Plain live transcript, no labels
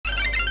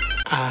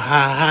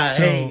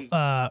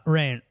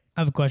Rain, I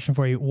have a question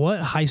for you. What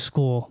high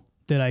school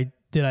did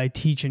I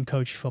teach and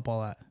coach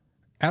football at?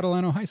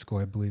 Adelano High School,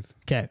 I believe.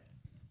 Okay.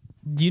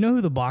 Do you know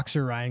who the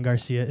boxer Ryan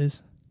Garcia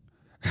is?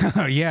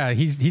 Yeah,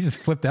 he just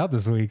flipped out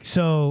this week.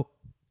 So,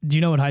 do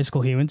you know what high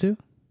school he went to?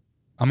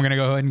 I'm going to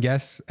go ahead and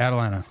guess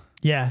Adelano.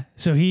 Yeah.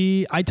 So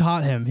I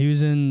taught him. He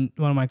was in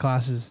one of my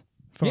classes.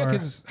 Yeah,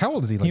 because how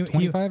old is he? Like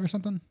 25 or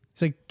something?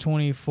 He's like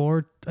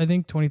 24, I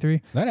think,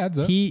 23. That adds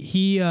up.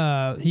 He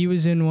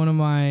was in one of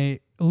my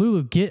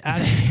Lulu, get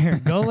out of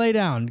here. Go lay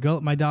down. Go.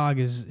 My dog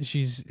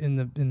she's in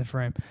the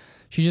frame.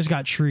 She just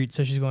got treats,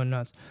 so she's going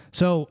nuts.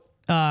 So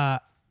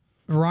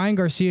Ryan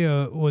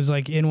Garcia was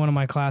like in one of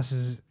my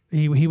classes.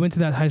 He went to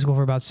that high school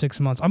for about 6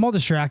 months. I'm all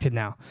distracted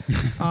now.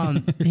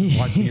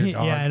 Watching your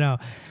dog. Yeah, I know.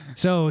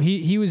 So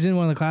he was in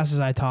one of the classes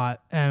I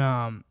taught,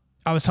 and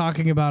I was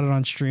talking about it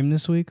on stream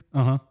this week.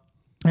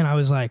 And I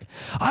was like,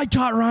 I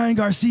taught Ryan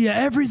Garcia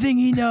everything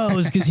he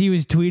knows, because he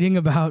was tweeting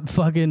about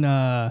fucking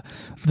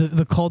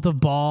the cult of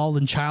Baal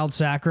and child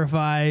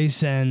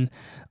sacrifice, and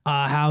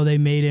how they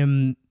made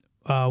him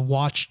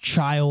watch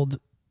child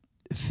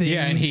things.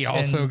 Yeah, and he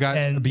also got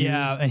abused.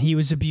 Yeah, and he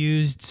was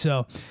abused.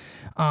 So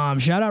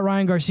shout out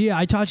Ryan Garcia.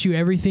 I taught you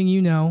everything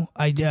you know.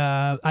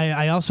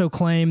 I also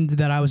claimed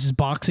that I was his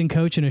boxing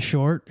coach in a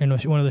short, in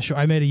one of the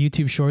I made a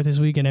YouTube short this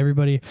week, and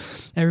everybody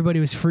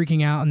was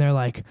freaking out, and they're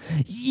like,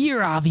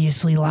 "You're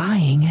obviously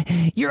lying.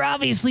 You're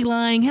obviously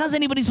lying. How's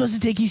anybody supposed to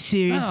take you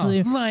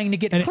seriously?" Oh, lying to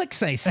get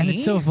clicks, I see. And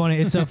it's so funny.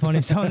 It's so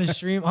funny. So on the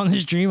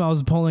stream, I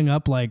was pulling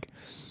up like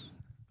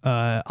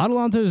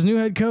Adelanto's new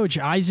head coach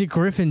Isaac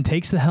Griffin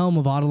takes the helm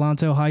of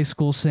Adelanto High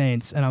School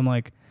Saints, and I'm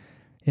like,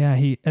 yeah,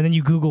 and then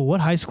you Google what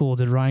high school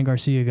did Ryan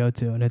Garcia go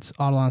to, and it's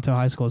Adelanto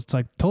High School. It's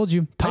like, told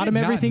you, taught him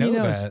everything he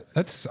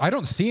knows. I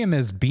don't see him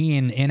as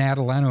being in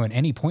Adelano at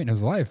any point in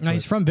his life. No,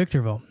 he's from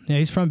Victorville. Yeah,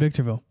 he's from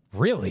Victorville.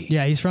 Really?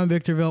 Yeah, he's from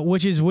Victorville,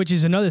 which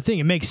is another thing.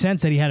 It makes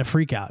sense that he had a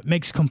freak out. It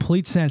makes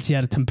complete sense he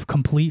had a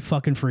complete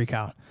fucking freak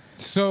out.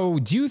 So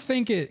do you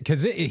think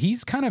because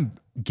he's kind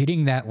of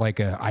getting that like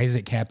a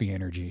Isaac Cappy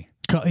energy?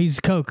 He's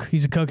coke.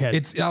 He's a cokehead.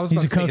 It's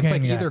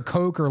like either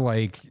coke or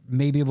like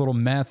maybe a little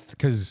meth,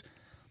 because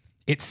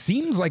it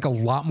seems like a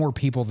lot more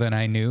people than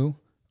I knew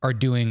are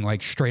doing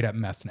like straight up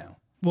meth now.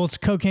 Well, it's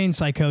cocaine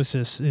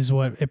psychosis is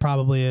what it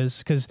probably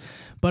is.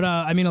 But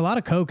I mean, a lot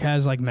of coke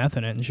has like meth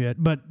in it and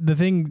shit. But the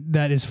thing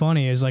that is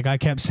funny is like I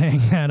kept saying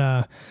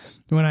that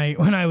when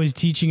I was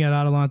teaching at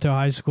Adelanto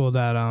High School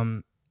that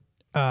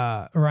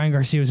Ryan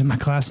Garcia was in my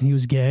class and he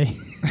was gay.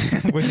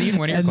 Was he in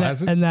one of your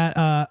classes? And that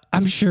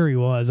I'm sure he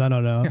was. I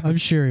don't know. I'm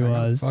sure he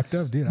was. Fucked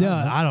up, dude.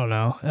 I don't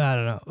know.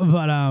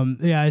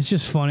 But yeah, it's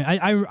just funny.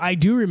 I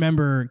do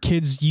remember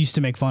kids used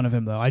to make fun of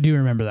him though. I do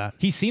remember that.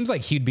 He seems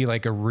like he'd be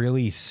like a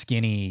really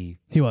skinny.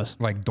 He was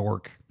like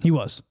dork. He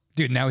was.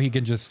 Dude, now he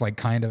can just like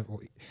kind of.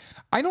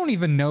 I don't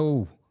even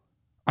know.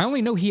 I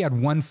only know he had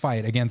one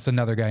fight against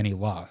another guy and he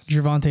lost.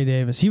 Gervonta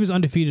Davis. He was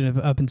undefeated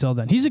up until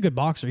then. He's a good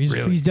boxer.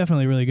 He's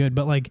definitely really good.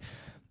 But like,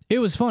 it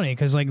was funny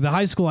because like the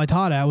high school I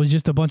taught at was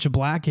just a bunch of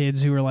black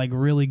kids who were like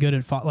really good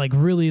at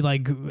really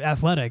like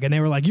athletic, and they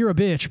were like, "You're a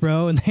bitch,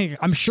 bro." And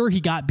I'm sure he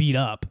got beat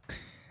up.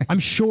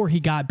 That's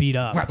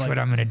what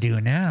I'm gonna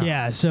do now.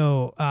 Yeah.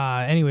 So,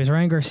 anyways,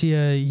 Ryan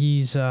Garcia,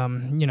 he's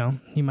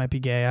he might be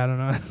gay. I don't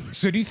know.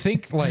 So do you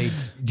think what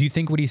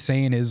he's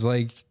saying is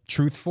like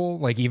truthful?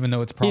 Like even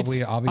though it's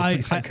probably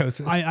obviously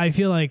psychosis. I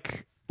feel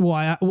like.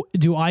 Well,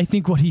 do I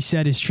think what he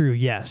said is true?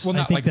 Yes. Well,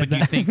 not like, but do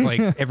you think like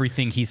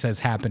everything he says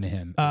happened to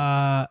him?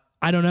 I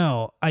don't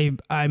know.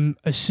 I'm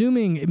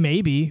assuming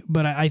maybe,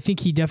 but I think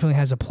he definitely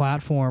has a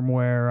platform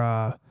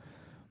where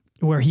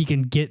he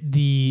can get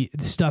the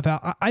stuff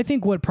out. I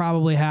think what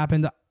probably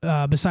happened,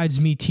 besides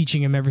me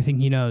teaching him everything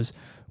he knows,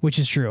 which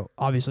is true,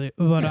 obviously,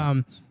 but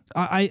yeah.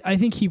 I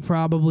think he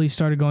probably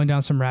started going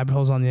down some rabbit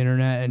holes on the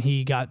internet, and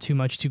he got too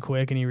much too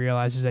quick, and he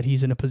realizes that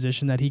he's in a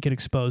position that he could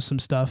expose some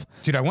stuff.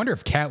 Dude, I wonder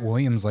if Cat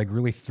Williams like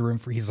really threw him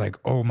for. He's like,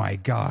 oh my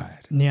god.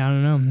 Yeah, I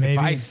don't know. Maybe if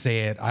I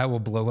say it, I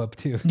will blow up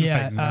too.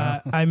 Yeah,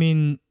 right I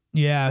mean,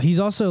 yeah. He's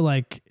also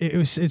like,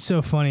 it's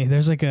so funny.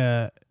 There's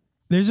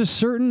a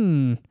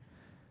certain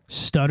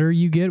stutter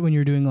you get when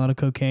you're doing a lot of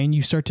cocaine.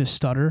 You start to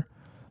stutter.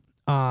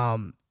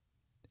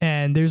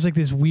 And there's like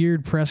this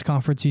weird press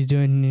conference he's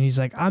doing, and he's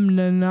like,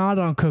 "I'm not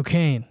on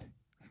cocaine.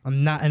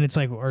 I'm not." And it's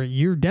like, or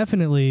you're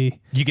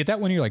definitely. You get that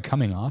when you're like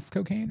coming off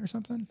cocaine or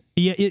something?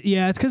 Yeah,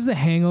 it's because the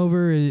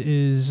hangover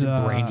is.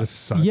 Your brain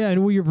just sucks. Yeah,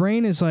 well, your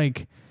brain is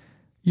like,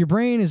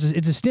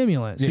 it's a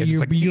stimulant. So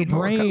your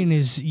brain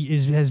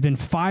has been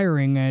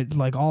firing at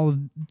like all of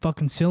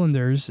fucking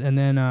cylinders, and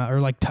then or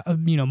like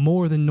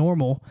more than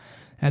normal.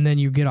 And then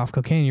you get off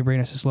cocaine, your brain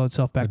has to slow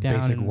itself back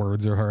down. Basic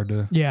words are hard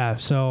to. Yeah,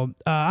 so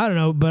I don't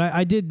know, but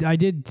I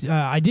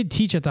did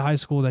teach at the high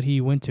school that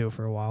he went to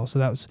for a while,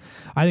 so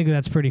I think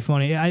that's pretty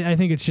funny. I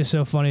think it's just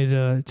so funny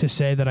to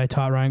say that I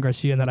taught Ryan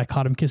Garcia and that I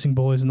caught him kissing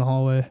boys in the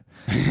hallway,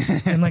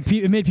 and like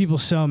it made people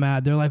so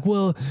mad. They're like,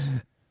 well,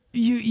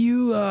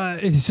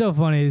 It's so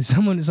funny.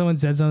 Someone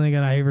said something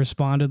and I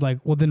responded like,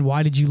 well, then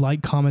why did you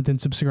like, comment,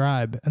 and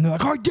subscribe? And they're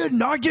like, I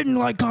didn't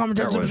like, comment,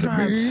 and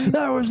subscribe.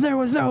 There was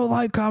no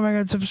like, comment,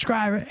 and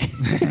subscribe.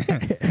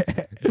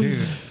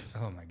 Dude,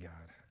 oh my God.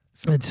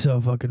 It's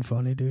so fucking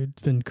funny, dude.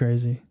 It's been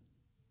crazy.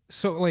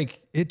 So like,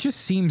 it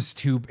seems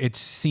too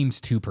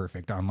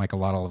perfect on like a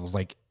lot of levels.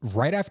 Like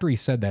right after he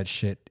said that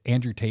shit,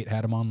 Andrew Tate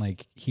had him on.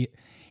 Like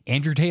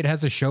Andrew Tate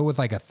has a show with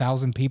like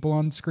 1,000 people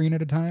on screen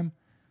at a time.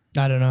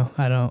 I don't know.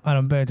 I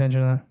don't pay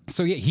attention to that.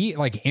 So yeah, he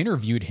like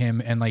interviewed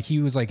him and like he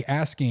was like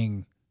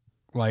asking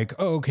like,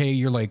 oh, okay,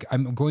 you're like,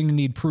 I'm going to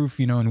need proof,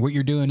 you know, and what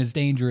you're doing is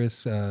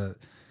dangerous. And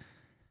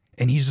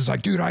he's just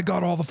like, dude, I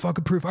got all the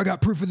fucking proof. I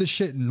got proof of this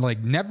shit. And like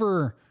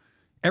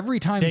every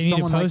time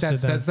someone like that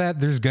says that,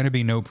 there's going to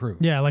be no proof.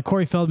 Yeah, like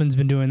Corey Feldman has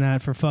been doing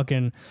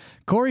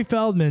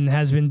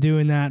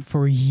that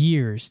for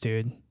years,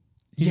 dude.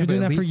 He's been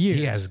doing that for years.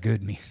 He has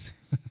good music.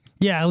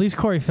 Yeah, at least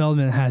Corey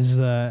Feldman has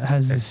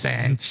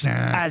Ascension.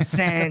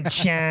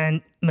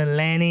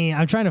 Millennium.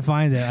 I'm trying to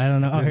find it. I don't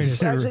know. Oh, here it is.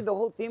 It's actually the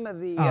whole theme of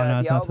the, no,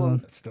 it's the not album.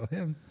 That's still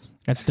him.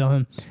 That's still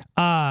him.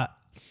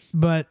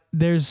 But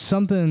there's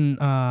something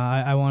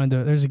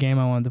there's a game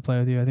I wanted to play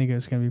with you. I think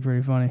it's gonna be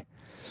pretty funny.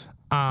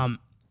 I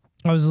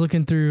was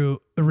looking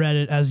through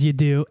Reddit as you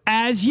do,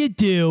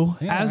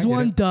 yeah, as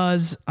one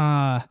does.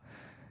 And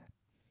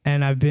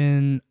I've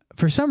been,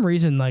 for some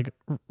reason, like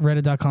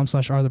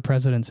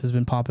reddit.com/arethepresidents has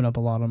been popping up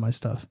a lot on my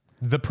stuff.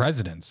 The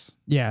presidents?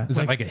 Yeah. Is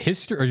it like a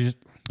history or just?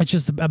 It's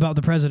just about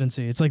the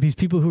presidency. It's like these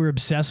people who are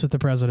obsessed with the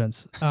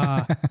presidents,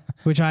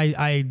 which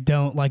I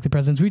don't like the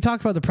presidents. We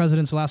talked about the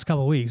presidents the last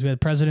couple of weeks. We had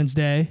President's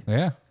Day.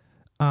 Yeah.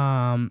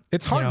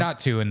 It's hard not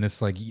to in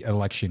this like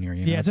election year.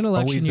 You know? Yeah, it's an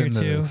election year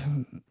too.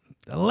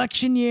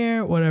 Election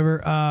year,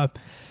 whatever.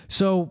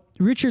 So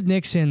Richard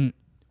Nixon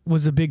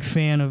was a big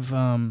fan of.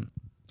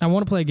 I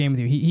want to play a game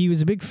with you. He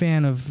was a big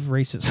fan of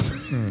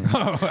racism.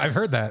 Oh, I've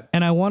heard that.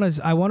 And I want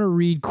to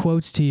read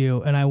quotes to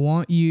you, and I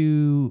want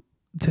you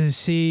to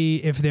see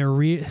if they're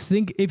real.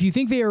 If you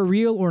think they are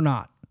real or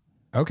not.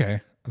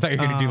 Okay, I thought you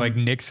were gonna do like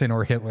Nixon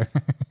or Hitler.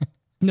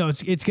 No,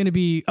 it's gonna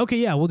be okay.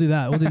 Yeah, we'll do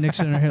that. We'll do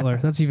Nixon or Hitler.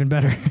 That's even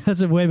better.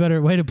 That's a way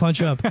better way to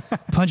punch up.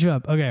 Punch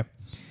up. Okay.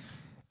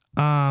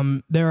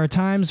 There are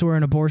times where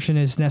an abortion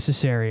is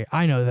necessary.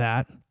 I know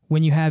that.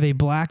 When you have a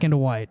black and a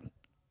white.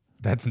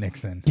 That's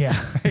Nixon.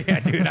 Yeah.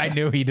 Yeah, dude, I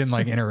knew he didn't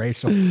like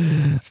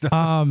interracial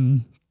stuff.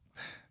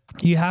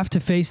 You have to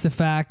face the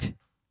fact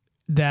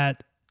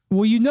that,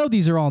 well, you know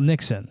these are all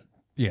Nixon.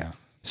 Yeah.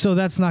 So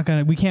that's not going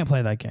to, we can't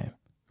play that game.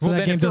 So well, that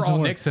then game if they're all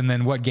work. Nixon,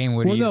 then what game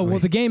would well, he? No, well,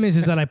 the game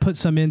is that I put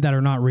some in that are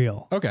not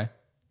real. Okay.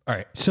 All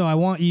right. So I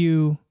want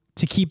you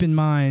to keep in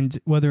mind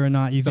whether or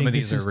not you some think of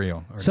these are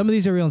real. Some of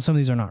these are real and some of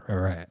these are not real.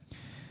 All right.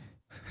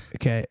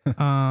 Okay.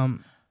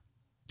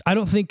 I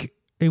don't think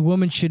a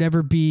woman should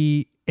ever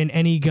be in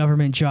any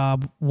government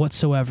job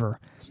whatsoever.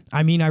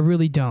 I mean, I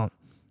really don't.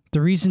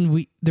 The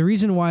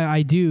reason why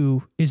I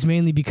do is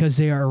mainly because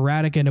they are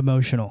erratic and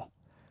emotional.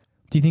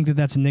 Do you think that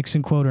that's a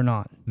Nixon quote or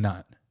not?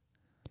 Not.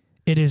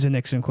 It is a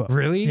Nixon quote.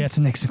 Really? Yeah, it's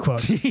a Nixon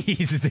quote.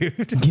 Jeez,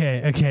 dude.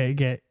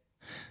 Okay.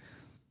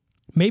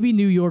 Maybe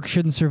New York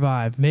shouldn't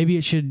survive. Maybe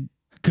it should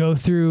go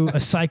through a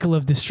cycle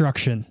of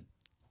destruction.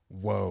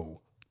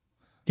 Whoa.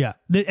 Yeah.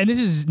 And this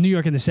is New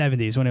York in the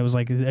 70s when it was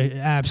like an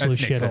absolute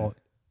shithole.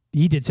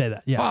 He did say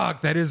that. Yeah.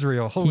 Fuck, that is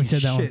real. Holy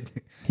shit. That one.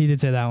 He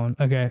did say that one.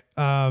 Okay.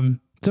 Some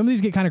of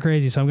these get kind of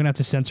crazy, so I'm going to have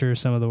to censor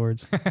some of the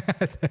words.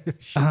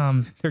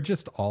 They're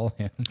just all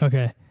him.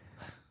 Okay.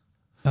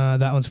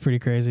 That one's pretty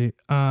crazy.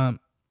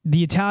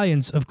 The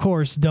Italians, of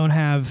course, don't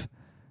have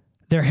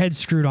their heads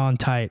screwed on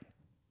tight.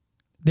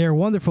 They're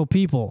wonderful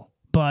people,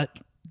 but ...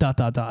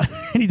 And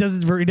he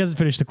doesn't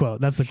finish the quote.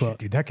 That's the quote.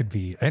 Dude, that could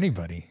be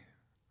anybody.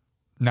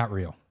 Not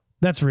real.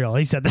 That's real.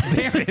 He said that.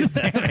 Damn it.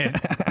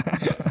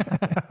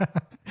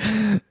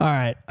 All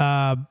right.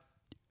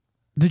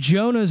 The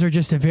Jonas are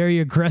just a very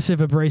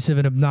aggressive, abrasive,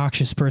 and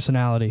obnoxious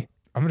personality.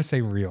 I'm going to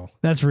say real.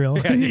 That's real.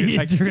 Yeah, dude,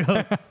 it's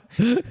real.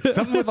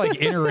 Something with like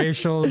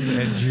interracials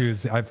and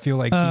Jews. I feel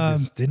like he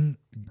just didn't.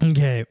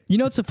 Okay. You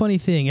know, it's a funny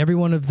thing. Every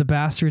one of the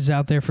bastards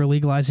out there for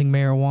legalizing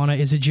marijuana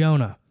is a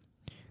Jonah.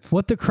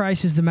 What the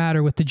Christ is the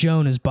matter with the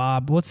Jonas,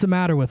 Bob? What's the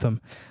matter with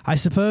them? I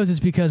suppose it's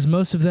because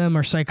most of them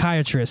are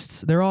psychiatrists.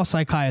 They're all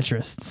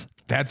psychiatrists.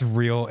 That's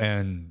real.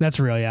 And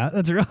that's real. Yeah,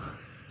 that's real.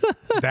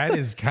 That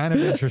is kind of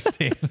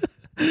interesting.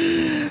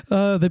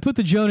 They put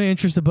the Jonah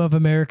interest above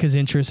America's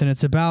interest, and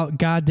it's about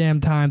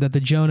goddamn time that the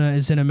Jonah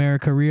is in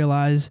America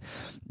realize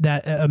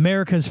that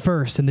America's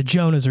first and the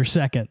Jonas are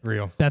second.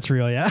 Real. That's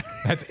real, yeah.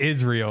 That's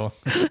Israel.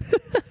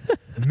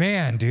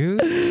 Man, dude.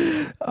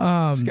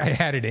 This guy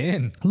had it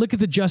in. Look at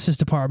the Justice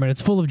Department.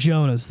 It's full of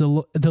Jonas.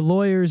 The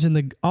lawyers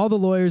and all the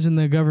lawyers in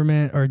the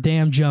government are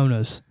damn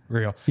Jonas.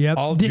 Real. Yep.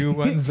 All Jew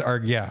ones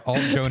are, all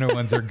Jonah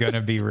ones are going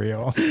to be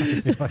real.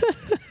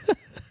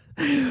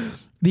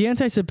 The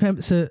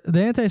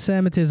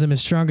anti-Semitism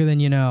is stronger than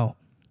you know,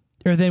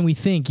 or than we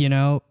think, you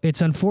know.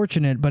 It's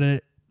unfortunate,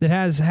 but It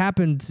has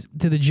happened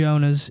to the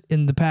Jonas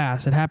in the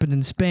past. It happened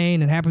in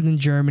Spain. It happened in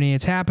Germany.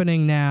 It's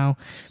happening now.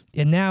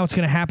 And now it's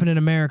going to happen in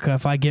America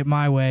if I get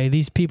my way.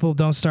 These people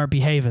don't start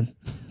behaving.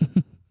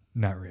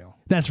 Not real.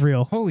 That's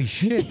real. Holy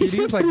shit. Dude, He's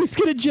going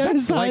to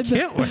genocide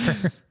like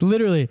Hitler.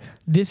 Literally,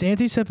 this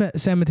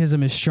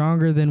anti-Semitism is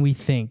stronger than we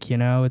think. You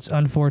know, it's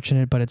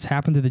unfortunate, but it's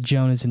happened to the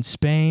Jonas in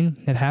Spain.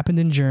 It happened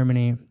in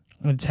Germany.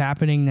 It's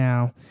happening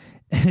now.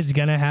 And it's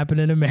going to happen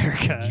in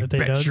America. You if they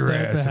bet don't your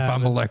start ass to if I'm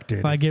happen. elected.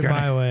 If I get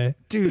my way.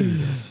 Dude,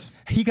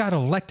 he got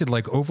elected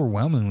like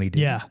overwhelmingly,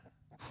 dude. Yeah.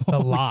 A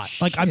lot.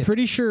 Shit. Like, I'm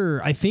pretty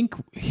sure, I think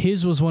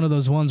his was one of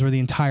those ones where the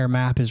entire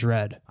map is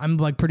red. I'm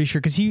like pretty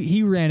sure, because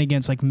he ran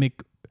against like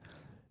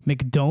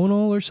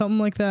McDonald or something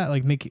like that.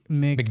 Like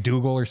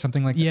McDougal or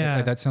something like Yeah.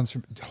 that. That sounds,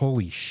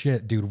 holy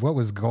shit, dude. What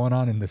was going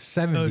on in the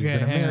 70s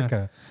in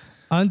America?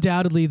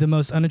 Undoubtedly, the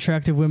most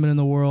unattractive women in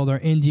the world are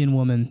Indian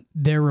women.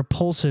 They're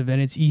repulsive,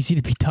 and it's easy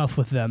to be tough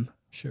with them.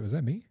 Shit, was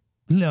that me?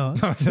 No.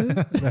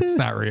 That's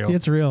not real.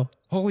 It's real.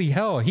 Holy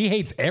hell, he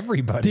hates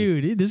everybody.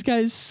 Dude, this guy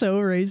is so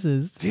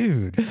racist.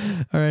 Dude.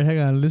 All right, hang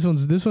on.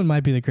 This one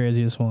might be the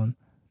craziest one.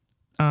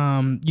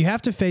 You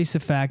have to face the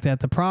fact that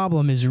the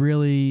problem is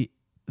really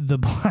the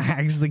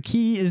blacks. The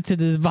key is to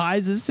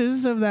devise a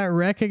system that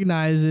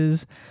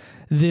recognizes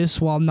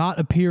this while not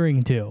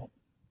appearing to.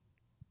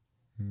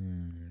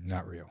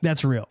 Not real.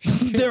 That's real.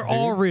 They're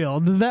all real.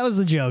 That was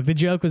the joke. The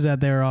joke was that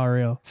they were all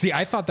real. See,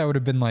 I thought that would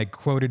have been like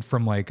quoted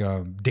from like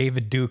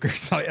David Duke or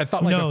something. I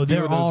thought like no, a few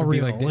they're of those all would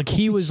be real. like, Like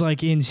he was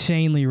like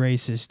insanely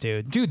racist,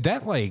 dude. dude,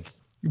 that like,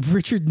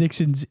 Richard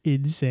Nixon's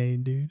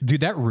insane,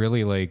 dude. that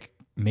really like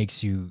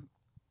makes you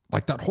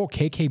like that whole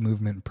KK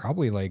movement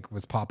probably like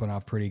was popping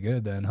off pretty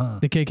good then, huh?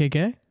 The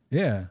KKK?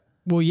 Yeah.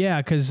 Well,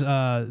 yeah, because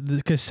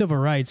civil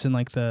rights in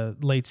like the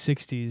late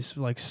 60s,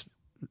 like,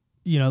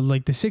 you know,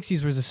 like the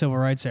 60s was the civil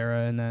rights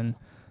era, and then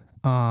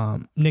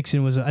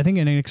Nixon was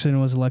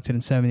elected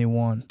in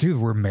 71. Dude,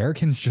 were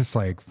Americans just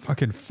like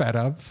fucking fed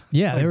up?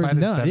 Yeah, like, they were by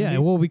the no, yeah. 70s?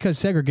 Well, because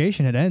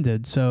segregation had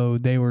ended, so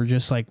they were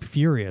just like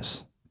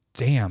furious,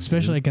 Damn.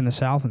 especially Dude. like in the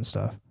South and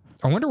stuff.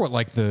 I wonder what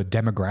like the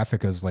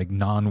demographic is like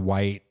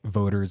non-white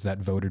voters that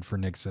voted for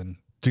Nixon.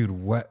 Dude,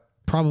 what?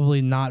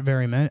 Probably not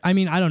very many. I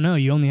mean, I don't know.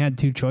 You only had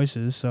two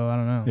choices, so I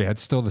don't know. Yeah,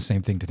 it's still the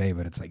same thing today,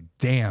 but it's like,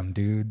 damn,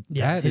 dude.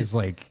 Yeah, that is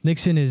like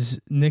Nixon's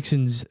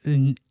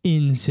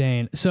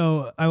insane.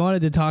 So I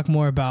wanted to talk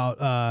more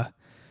about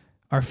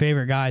our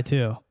favorite guy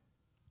too,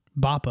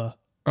 Bappa.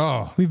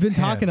 oh, We've been man.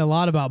 talking a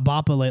lot about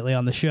Bappa lately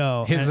on the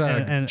show. His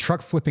and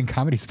truck flipping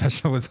comedy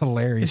special was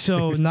hilarious.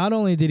 so not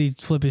only did he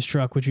flip his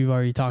truck, which we've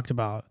already talked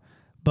about,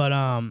 but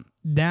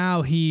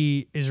now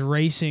he is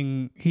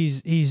racing.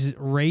 He's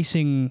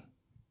racing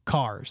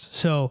cars.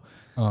 So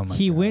oh my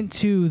he God. went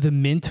to the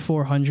Mint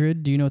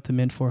 400. Do you know what the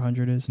Mint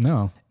 400 is?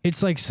 No.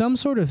 It's like some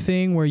sort of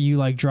thing where you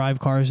like drive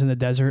cars in the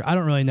desert. I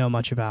don't really know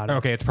much about it.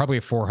 Okay, it's probably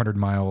a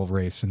 400-mile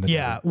race in the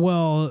Yeah. desert.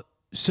 Well,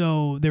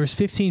 so there was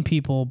 15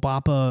 people.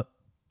 Bappa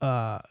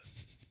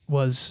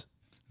was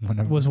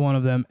one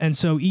of them, and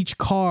so each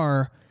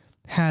car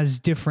has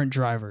different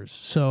drivers.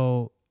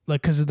 So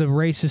like because the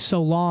race is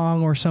so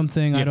long or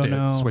something, I don't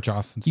know. Switch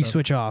off. And You stuff.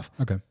 switch off.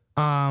 Okay.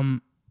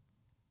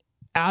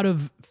 Out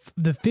of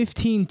the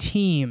 15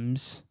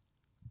 teams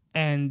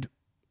and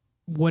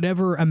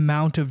whatever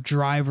amount of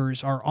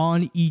drivers are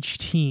on each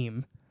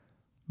team,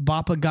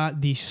 Bappa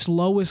got the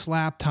slowest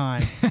lap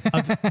time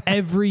of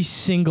every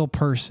single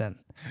person.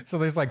 So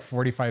there's like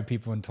 45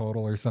 people in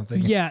total or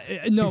something. Yeah,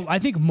 no, I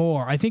think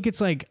more. I think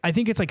it's like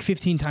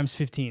 15 times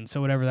 15.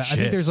 So whatever that. I think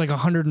Shit. there's like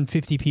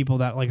 150 people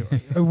that like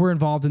were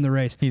involved in the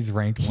race. He's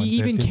ranked He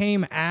even 150.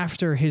 came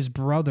after his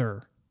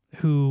brother,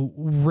 who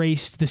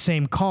raced the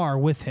same car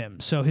with him.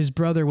 So his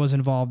brother was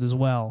involved as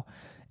well,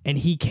 and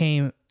he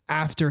came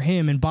after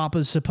him. And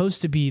Bappa's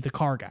supposed to be the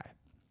car guy.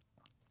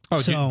 Oh,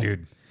 so-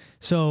 dude.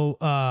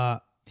 So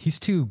He's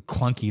too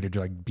clunky to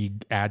like be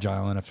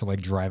agile enough to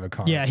like drive a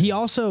car. yeah, he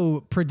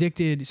also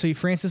predicted. So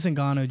Francis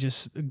Ngannou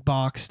just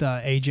boxed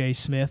AJ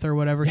Smith or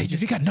whatever. Yeah,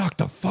 he got knocked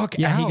the fuck out.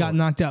 Yeah, he got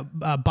knocked out.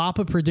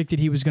 Bappa predicted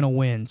he was going to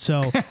win.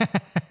 So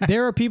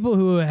there are people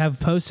who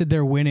have posted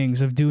their winnings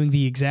of doing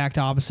the exact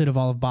opposite of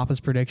all of Bappa's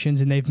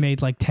predictions, and they've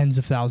made like tens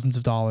of thousands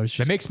of dollars.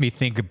 That makes me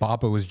think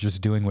Bappa was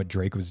just doing what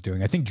Drake was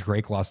doing. I think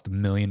Drake lost $1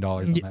 million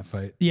on that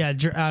fight. Yeah,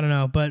 I don't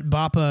know, but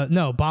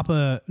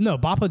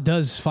Bappa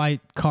does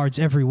fight cards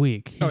every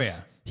week. Oh,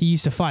 yeah. He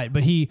used to fight,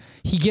 but he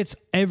gets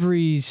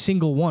every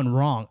single one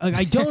wrong. Like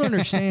I don't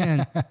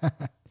understand.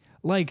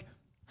 Like,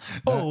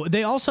 oh,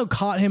 they also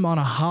caught him on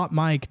a hot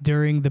mic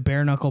during the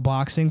bare knuckle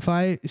boxing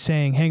fight,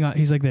 saying, "Hang on."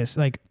 He's like this,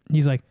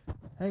 he's like,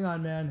 hang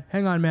on,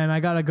 man, I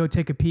gotta go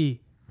take a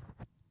pee."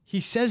 He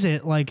says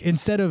it like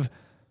instead of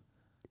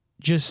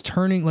just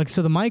turning like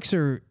so the mics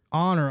are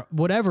on or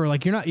whatever.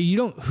 Like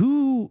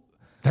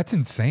That's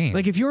insane.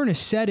 like if you're in a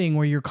setting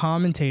where you're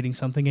commentating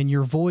something and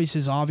your voice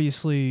is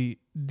obviously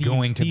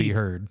going to be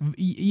heard.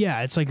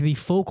 Yeah, it's like the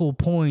focal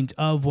point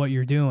of what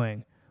you're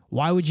doing.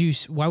 Why would you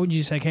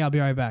say, "Hey, I'll be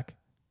right back"?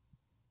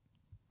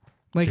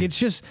 Like it's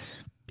just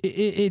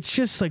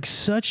like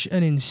such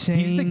an insane.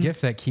 He's the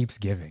gift that keeps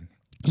giving.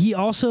 He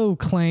also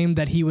claimed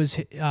that he was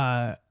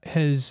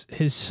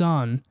his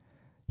son.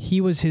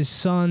 He was his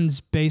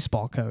son's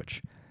baseball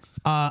coach.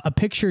 A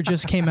picture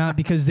just came out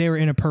because they were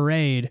in a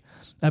parade.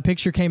 A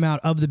picture came out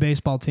of the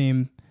baseball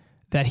team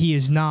that he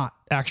is not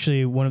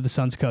actually one of the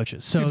Suns'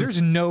 coaches. So Dude,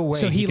 there's no way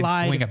he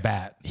can swing a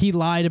bat. He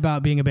lied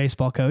about being a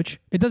baseball coach.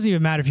 It doesn't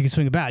even matter if you can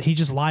swing a bat. He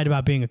just lied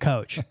about being a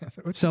coach.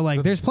 So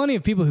like, there's plenty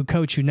of people who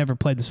coach who never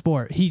played the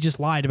sport. He just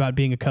lied about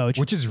being a coach,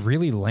 which is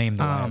really lame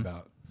to lie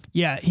about.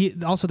 Yeah.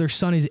 Also, their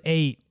son is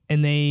 8,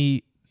 and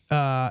he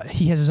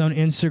has his own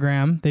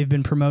Instagram. They've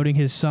been promoting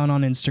his son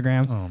on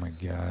Instagram. Oh my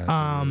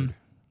god. Dude.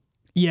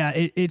 Yeah,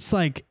 it's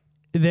like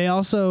they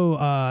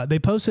also they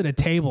posted a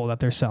table that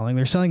they're selling.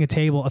 They're selling a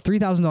table, a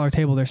 $3,000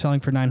 table. They're selling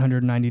for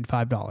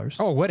 $995.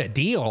 Oh, what a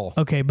deal!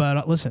 Okay,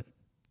 but listen,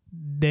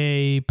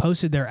 they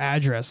posted their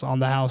address on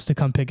the house to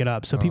come pick it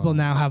up. So people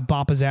now have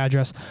Bappa's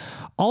address.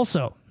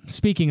 Also,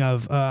 speaking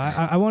of,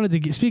 I wanted to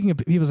get, speaking of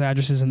people's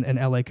addresses and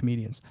LA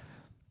comedians,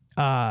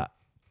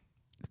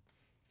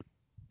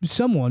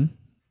 someone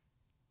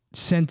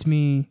sent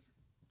me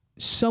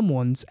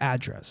someone's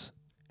address,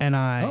 and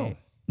I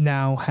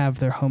now have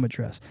their home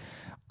address.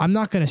 I'm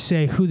not going to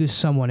say who this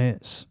someone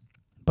is,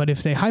 but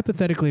if they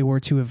hypothetically were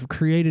to have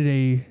created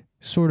a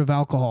sort of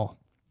alcohol,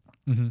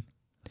 I mean,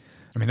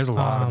 there's a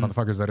lot of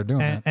motherfuckers that are doing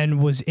that,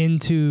 and was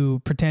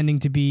into pretending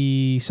to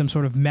be some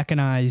sort of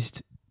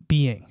mechanized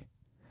being.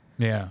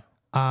 Yeah.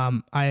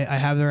 I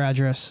have their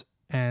address,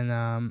 and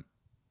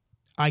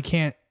I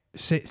can't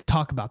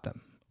talk about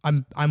them.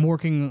 I'm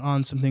working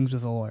on some things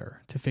with a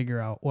lawyer to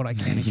figure out what I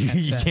can and can't say.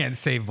 You can't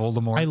say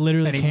Voldemort. I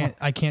literally anymore.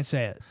 I can't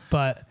say it.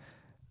 But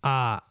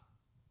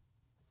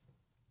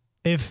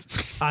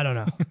if I don't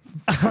know.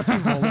 Fucking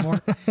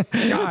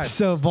Voldemort. God.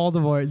 So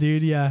Voldemort,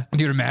 dude, yeah.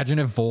 Dude, imagine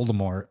if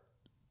Voldemort,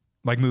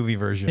 like movie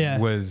version, Yeah.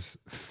 was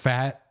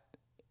fat,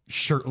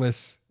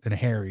 shirtless, and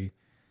hairy.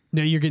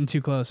 No, you're getting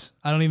too close.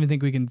 I don't even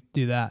think we can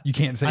do that. You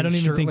can't say I don't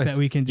even think shirtless. that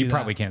we can do You that.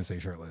 probably can't say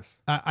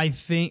shirtless. I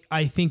think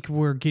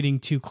we're getting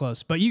too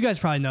close. But you guys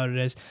probably know what it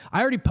is.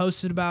 I already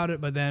posted about it,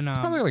 but then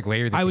Probably like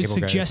Larry the I was Cable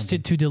Guy or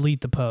suggested to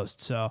delete the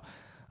post. So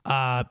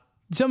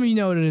some of you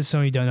know what it is, some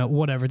of you don't know.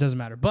 Whatever, it doesn't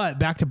matter. But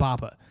back to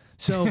Bappa.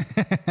 So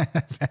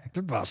Back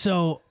to Bappa.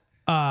 So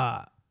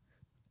I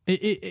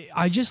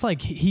just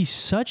like, he's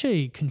such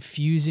a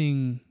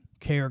confusing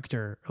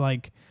character.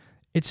 Like,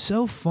 it's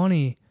so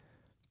funny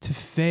to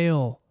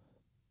fail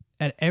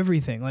at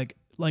everything. Like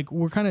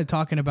we're kind of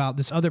talking about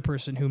this other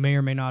person who may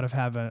or may not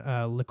have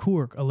a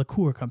liqueur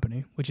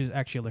company, which is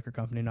actually a liquor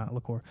company, not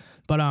liqueur.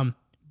 But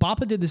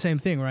Bappa did the same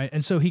thing, right?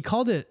 And so he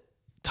called it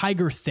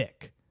Tiger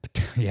Thick.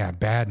 Yeah,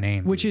 bad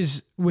name. Which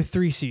is with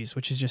 3 C's,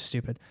 which is just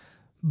stupid.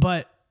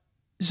 But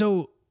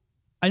so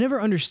I never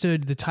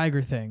understood the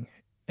Tiger thing.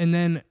 And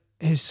then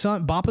his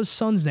son, Bappa's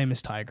son's name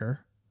is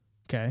Tiger.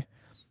 Okay.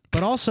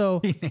 But also,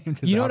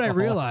 you know what I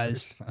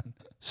realized?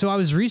 So I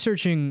was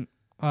researching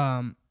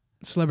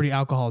celebrity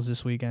alcohols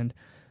this weekend.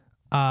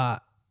 Conor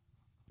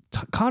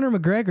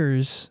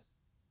McGregor's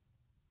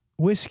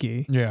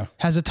whiskey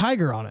has a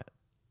tiger on it.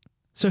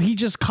 So he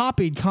just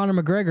copied Conor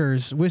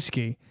McGregor's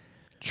whiskey.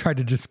 Tried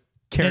to just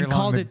carry and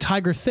called it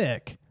Tiger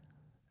Thick.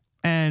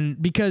 And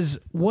because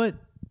what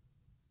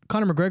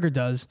Conor McGregor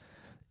does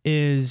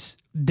is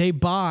they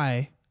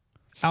buy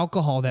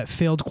alcohol that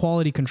failed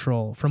quality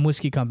control from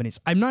whiskey companies.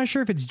 I'm not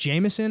sure if it's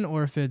Jameson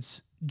or if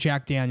it's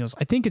Jack Daniels.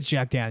 I think it's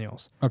Jack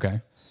Daniels. Okay.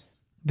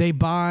 They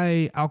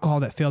buy alcohol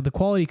that failed the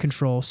quality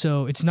control,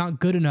 so it's not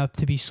good enough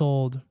to be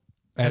sold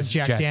as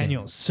Jack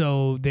Daniels.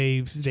 So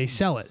they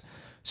sell it.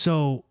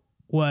 So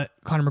what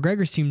Conor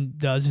McGregor's team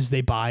does is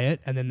they buy it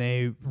and then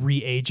they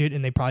re-age it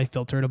and they probably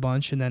filter it a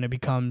bunch and then it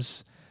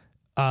becomes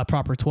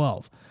proper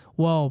 12.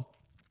 Well,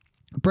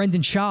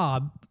 Brendan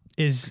Schaub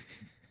is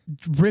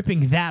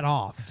ripping that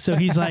off. So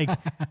he's like,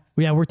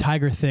 yeah, we're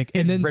Tiger Thick.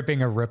 And then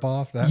ripping a rip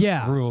off.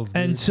 That rules.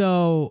 Dude. And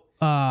so,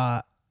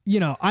 you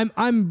know,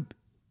 I'm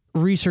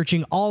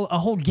researching a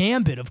whole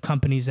gambit of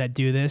companies that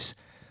do this.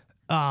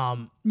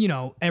 You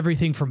know,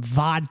 everything from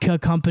vodka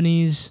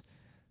companies,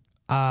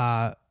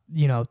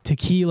 you know,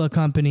 tequila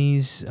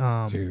companies,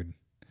 dude,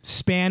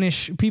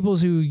 Spanish people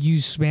who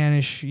use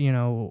Spanish, you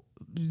know,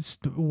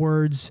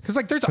 words. Because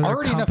like there's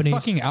already enough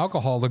fucking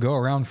alcohol to go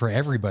around for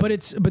everybody.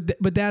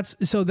 But that's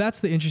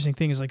the interesting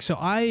thing is like, so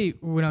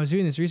when I was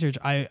doing this research,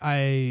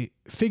 I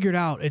figured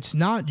out it's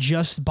not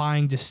just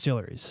buying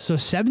distilleries. So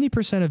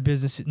 70%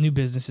 of new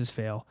businesses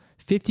fail.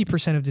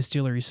 50% of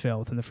distilleries fail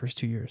within the first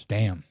 2 years.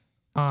 Damn.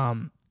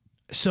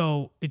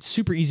 So it's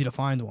super easy to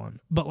find one.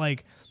 But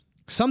like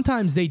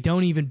sometimes they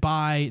don't even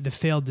buy the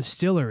failed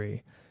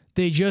distillery.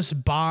 They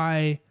just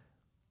buy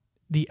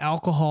the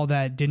alcohol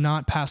that did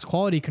not pass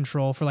quality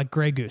control for like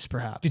Grey Goose,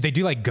 perhaps. Dude, they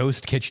do like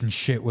ghost kitchen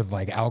shit with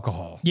like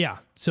alcohol. Yeah.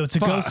 So it's a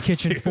ghost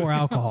kitchen for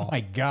alcohol. Oh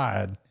my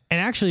God.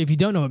 And actually, if you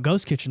don't know what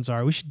ghost kitchens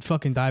are, we should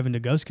fucking dive into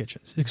ghost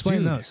kitchens.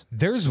 Explain those.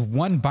 There's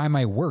one by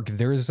my work.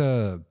 If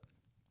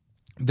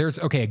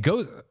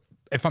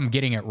I'm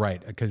getting it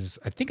right, because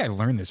I think I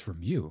learned this from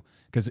you,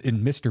 because in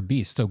Mr.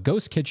 Beast. So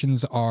ghost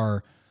kitchens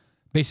are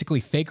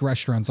basically fake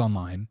restaurants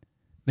online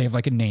They have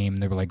like a name.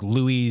 They were like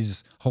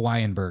Louis'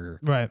 Hawaiian Burger.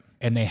 Right.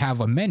 And they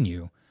have a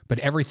menu, but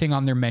everything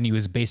on their menu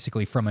is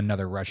basically from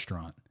another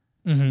restaurant.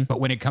 Mm-hmm.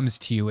 But when it comes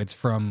to you, it's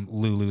from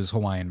Lulu's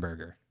Hawaiian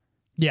Burger.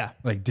 Yeah.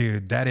 Like,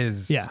 dude, that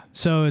is... Yeah.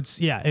 So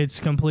it's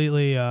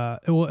completely...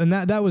 well, and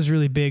that was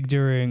really big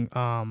during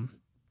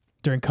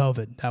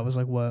COVID. That was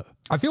like what...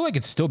 I feel like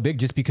it's still big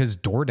just because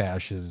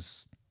DoorDash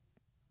is...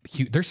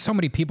 huge. There's so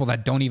many people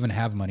that don't even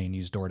have money and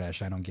use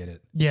DoorDash. I don't get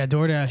it. Yeah,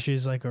 DoorDash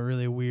is like a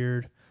really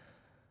weird...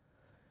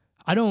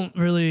 I don't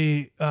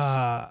really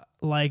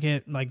like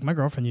it. Like, my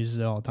girlfriend uses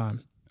it all the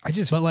time.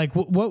 But like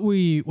what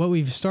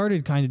we've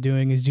started kind of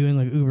doing is doing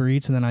like Uber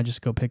Eats, and then I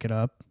just go pick it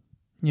up,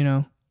 you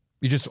know?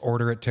 You just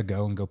order it to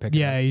go and go pick it up?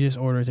 Yeah, you just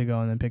order it to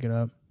go and then pick it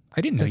up.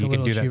 I didn't know you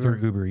could do that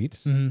through Uber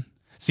Eats. Mm-hmm.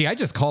 See, I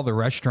just call the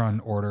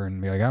restaurant order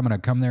and be like, I'm going to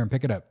come there and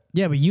pick it up.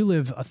 Yeah, but you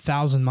live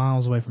 1,000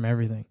 miles away from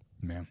everything.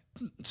 Man.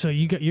 So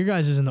your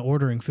guys' in the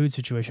ordering food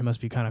situation must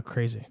be kind of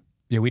crazy.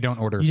 Yeah, we don't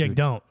order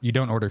food. You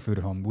don't order food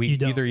at home.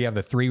 Either you have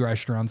the 3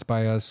 restaurants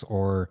by us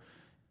or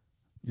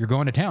you're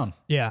going to town.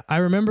 Yeah, I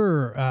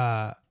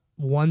remember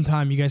one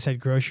time you guys had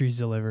groceries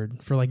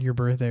delivered for like your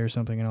birthday or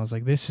something, and I was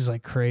like, this is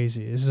like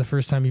crazy. This is the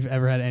first time you've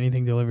ever had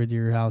anything delivered to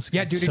your house.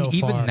 Yeah, dude, and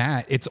even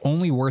that, it's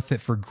only worth it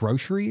for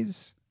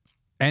groceries.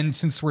 And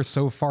since we're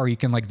so far, you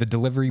can like the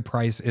delivery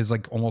price is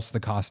like almost the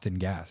cost in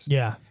gas.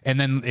 Yeah. And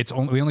then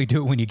we only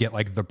do it when you get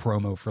like the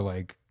promo for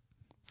like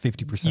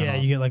 50% Yeah,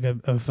 off. you get like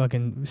a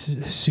fucking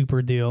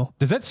super deal.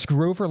 Does that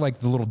screw over like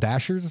the little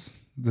Dashers?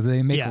 Do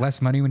they make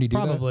less money when you do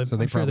that? So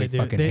they probably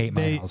fucking hate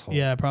my household.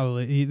 Yeah,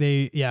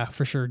 probably. Yeah,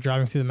 for sure.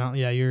 Driving through the mountain.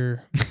 Yeah,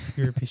 you're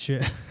a piece of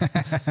shit.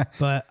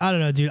 But I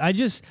don't know, dude. I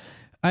just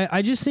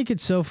think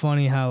it's so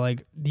funny how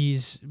like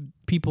these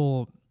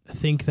people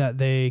think that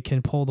they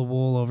can pull the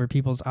wool over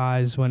people's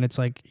eyes when it's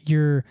like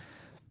you're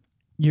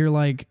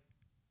like,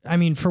 I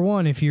mean, for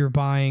one, if you're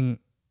buying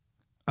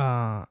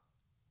an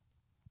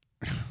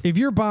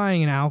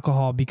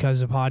alcohol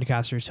because a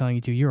podcaster is telling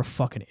you to, you're a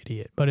fucking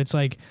idiot. But it's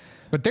like,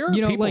 but there are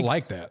people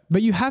like that.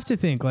 But you have to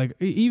think like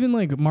even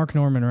like Mark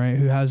Norman, right?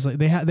 Who has like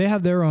they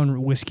have their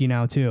own whiskey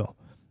now too,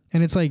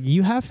 and it's like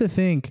you have to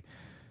think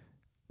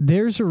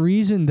there's a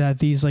reason that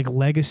these like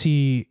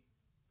legacy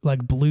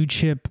like blue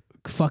chip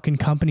fucking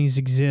companies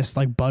exist,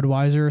 like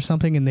Budweiser or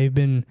something, and they've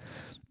been,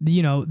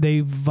 you know,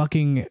 they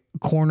fucking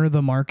corner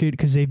the market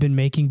because they've been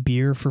making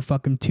beer for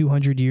fucking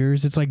 200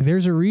 years. It's like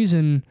there's a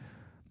reason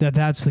that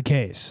that's the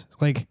case.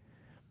 Like,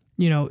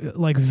 you know,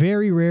 like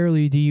very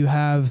rarely do you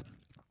have,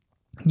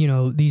 you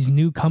know, these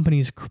new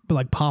companies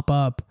like pop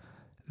up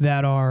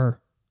that are,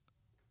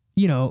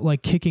 you know,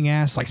 like kicking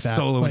ass like that.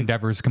 Solo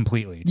endeavors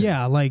completely. Too.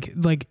 Yeah, like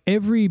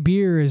every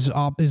beer is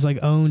like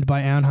owned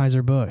by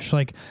Anheuser-Busch.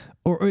 Like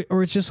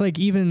or it's just like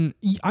even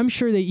I'm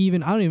sure they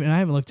even I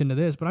haven't looked into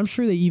this, but I'm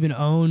sure they even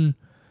own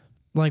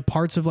like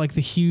parts of like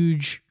the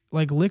huge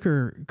like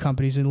liquor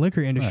companies in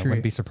liquor industry. It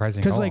wouldn't be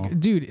surprising at all. Because like,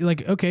 dude,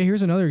 like, okay,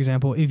 here's another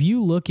example. If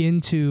you look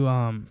into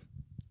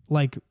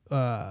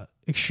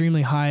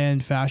extremely high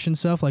end fashion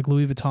stuff like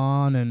Louis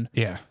Vuitton and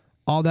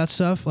all that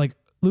stuff, like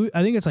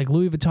I think it's like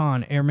Louis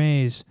Vuitton,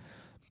 Hermes,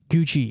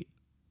 Gucci.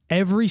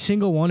 Every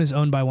single one is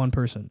owned by one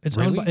person. It's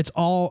really? it's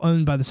all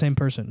owned by the same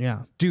person.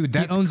 Yeah, dude,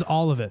 he owns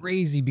all of it.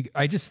 Crazy.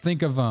 I just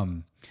think of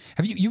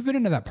have you've been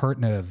into that part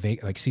in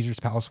like Caesar's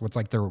Palace where it's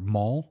like their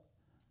mall,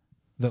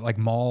 the like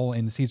mall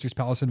in Caesar's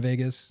Palace in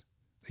Vegas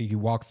that you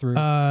walk through.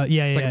 Yeah,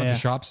 it's like a bunch of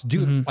shops,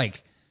 dude.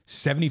 Like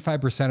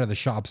 75% of the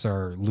shops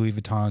are Louis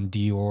Vuitton,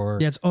 Dior.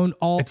 Yeah, it's owned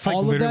all. It's like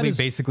all literally of that is,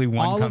 basically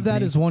one. All company, of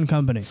that is one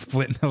company,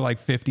 split into like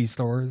 50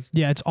 stores.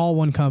 Yeah, it's all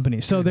one company.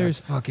 So dude, there's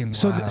fucking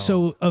wild.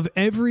 So of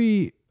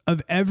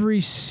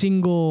every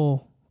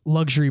single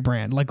luxury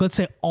brand, like let's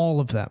say all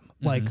of them,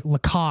 like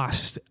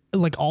Lacoste,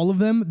 like all of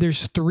them,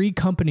 there's 3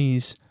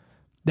 companies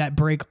that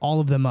break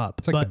all of them up.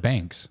 It's like the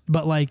banks.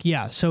 But like,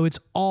 yeah, so it's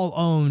all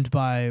owned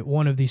by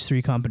one of these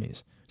 3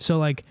 companies. So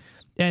like,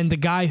 and the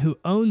guy who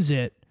owns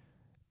it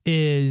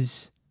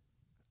is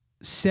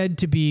said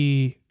to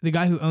be, the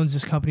guy who owns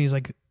this company is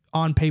like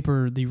on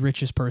paper the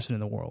richest person in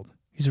the world.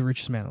 He's the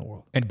richest man in the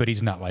world. But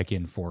he's not like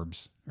in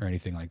Forbes or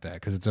anything like that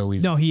because it's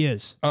always... No, he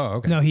is. Oh,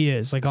 okay. No, he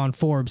is. Like on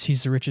Forbes,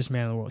 he's the richest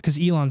man in the world because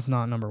Elon's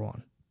not number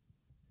 1.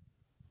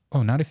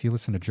 Oh, not if you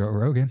listen to Joe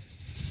Rogan.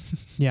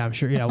 Yeah, I'm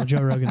sure. Yeah, well,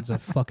 Joe Rogan's a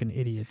fucking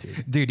idiot,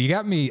 dude. Dude, you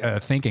got me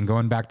thinking,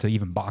 going back to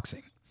even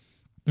boxing.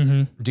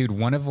 Mm-hmm. Dude,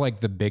 one of like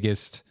the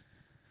biggest...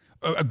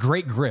 A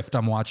great grift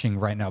I'm watching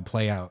right now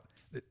play out.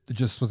 It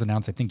just was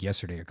announced, I think,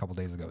 yesterday, a couple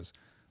days ago.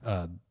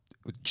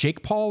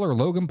 Jake Paul or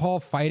Logan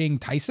Paul fighting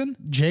Tyson?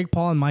 Jake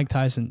Paul and Mike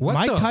Tyson.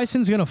 Mike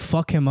Tyson's going to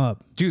fuck him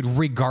up. Dude,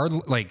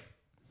 regardless, like,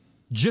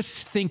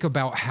 just think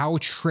about how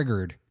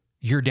triggered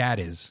your dad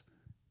is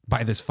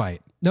by this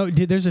fight. No,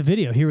 dude, there's a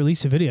video. He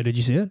released a video. Did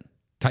you see it?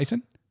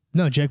 Tyson?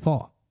 No, Jake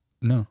Paul.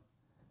 No.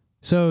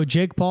 So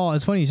Jake Paul,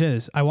 it's funny you say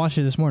this. I watched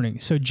it this morning.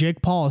 So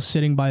Jake Paul is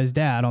sitting by his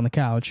dad on the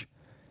couch,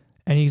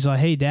 and he's like,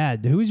 hey,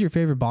 Dad, who was your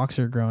favorite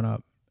boxer growing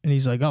up? And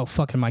he's like, oh,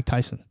 fucking Mike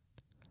Tyson.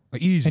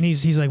 Easy. And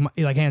he's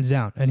like hands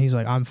down. And he's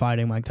like, I'm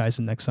fighting Mike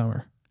Tyson next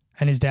summer.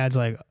 And his dad's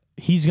like,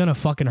 he's gonna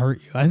fucking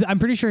hurt you. I'm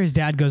pretty sure his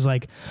dad goes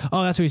like,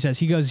 oh, that's what he says.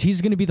 He goes,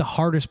 he's gonna be the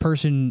hardest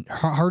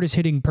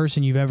hitting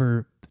person you've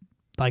ever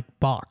like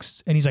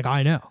boxed. And he's like,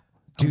 I know.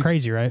 I'm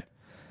crazy, right?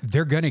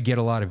 They're gonna get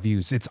a lot of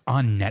views. It's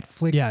on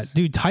Netflix. Yeah,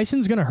 dude,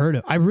 Tyson's gonna hurt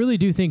him. I really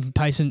do think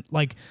Tyson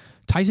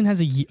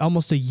has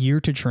almost a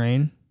year to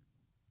train.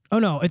 Oh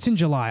no, it's in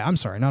July. I'm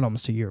sorry, not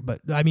almost a year, but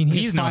I mean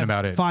he's known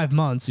about it 5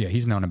 months. Yeah,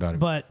 he's known about it.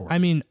 But before. I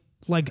mean,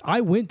 like I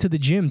went to the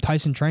gym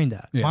Tyson trained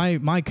at. Yeah.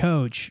 My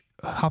coach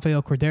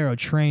Rafael Cordero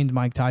trained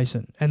Mike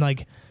Tyson, and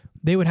like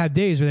they would have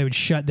days where they would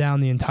shut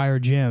down the entire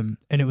gym,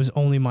 and it was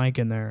only Mike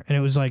in there, and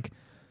it was like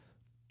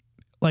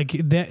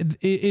that.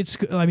 It's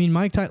I mean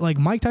Mike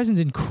Tyson's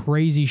in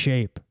crazy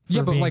shape.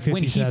 Yeah, but like 57.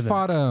 when he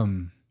fought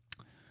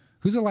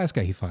who's the last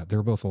guy he fought? They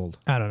were both old.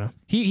 I don't know.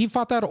 He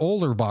fought that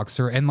older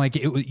boxer, and like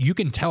you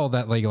can tell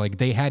that like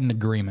they had an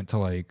agreement to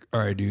like, all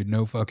right, dude,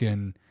 no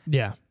fucking.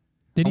 Yeah.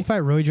 Did he fight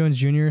Roy Jones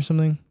Jr. or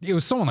something? It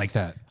was someone like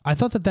that. I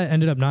thought that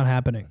ended up not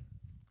happening.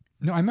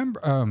 No, I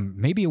remember.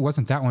 Maybe it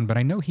wasn't that one, but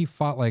I know he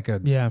fought like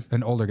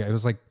an older guy. It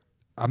was like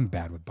I'm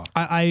bad with boxing.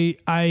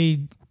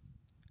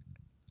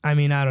 I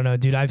mean, I don't know,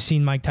 dude. I've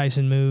seen Mike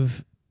Tyson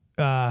move.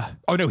 Oh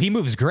no, he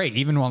moves great.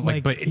 Even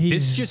when but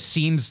this just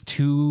seems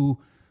too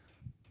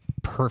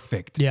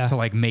perfect to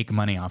like make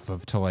money off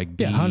of. To like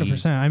be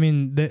 100%. I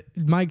mean,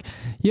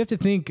 you have to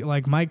think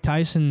like Mike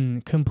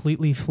Tyson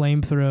completely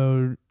flame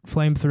through.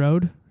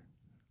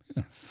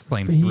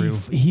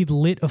 He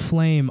lit a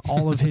flame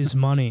all of his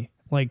money.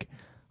 Like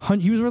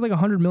he was worth like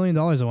 $100 million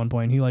at one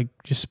point. He like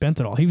just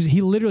spent it all.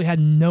 He literally had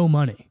no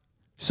money.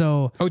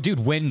 So dude,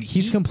 when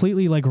he's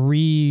completely like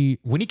when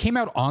he came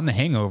out on The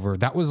Hangover,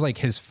 that was like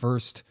his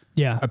first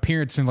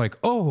appearance in like,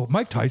 oh,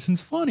 Mike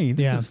Tyson's funny.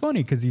 This is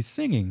funny because he's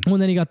singing. Well,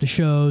 and then he got the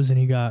shows and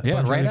he got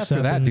right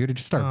after that, dude, it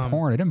just started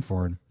pouring at him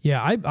for it.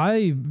 Yeah,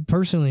 I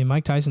personally,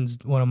 Mike Tyson's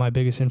one of my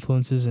biggest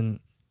influences in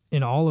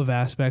all of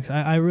aspects.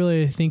 I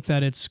really think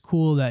that it's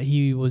cool that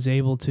he was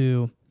able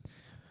to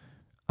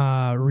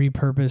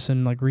repurpose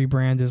and like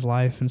rebrand his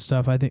life and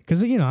stuff. I think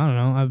because I don't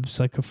know, I was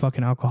like a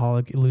fucking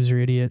alcoholic loser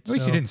idiot. At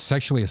least you didn't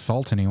sexually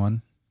assault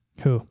anyone.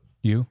 Who?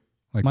 You?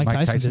 Like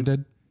Mike Tyson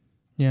did?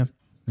 Yeah.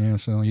 Yeah,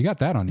 so you got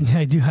that on you. Yeah,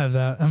 I do have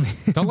that. I mean,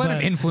 don't let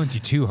him influence you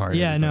too hard.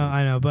 Yeah, no,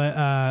 I know,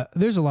 but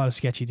there's a lot of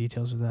sketchy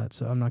details with that,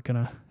 so I'm not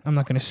gonna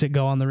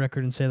go on the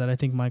record and say that I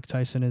think Mike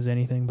Tyson is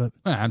anything. But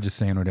I'm just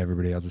saying what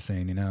everybody else is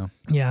saying, you know.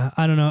 Yeah,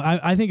 I don't know.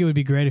 I think it would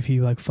be great if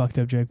he like fucked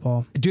up Jake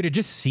Paul. Dude, it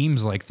just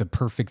seems like the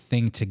perfect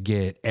thing to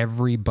get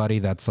everybody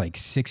that's like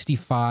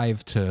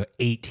 65 to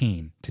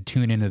 18 to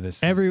tune into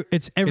this.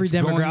 It's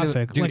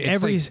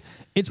demographic.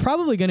 It's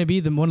probably going to be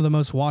one of the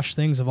most watched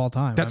things of all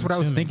time. That's what I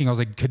was thinking. I was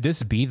like, could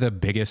this be the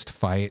biggest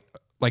fight,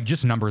 like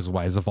just numbers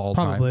wise, of all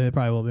time? It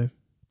probably will be.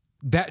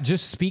 That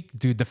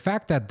dude, the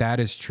fact that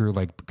is true,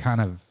 like kind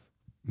of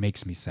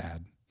makes me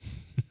sad.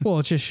 Well,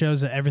 it just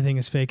shows that everything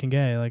is fake and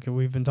gay. Like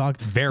we've been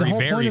talking. The whole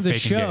point of the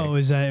show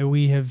is that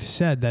we have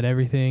said that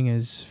everything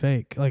is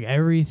fake. Like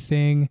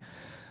everything,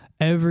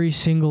 every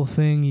single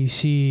thing you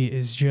see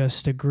is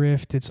just a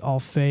grift. It's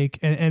all fake.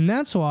 And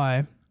that's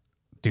why...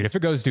 Dude, if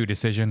it goes to a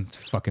decision, it's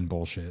fucking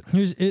bullshit.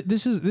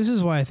 This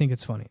is why I think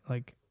it's funny.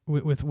 Like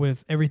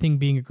with everything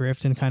being a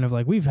grift and kind of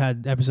like we've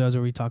had episodes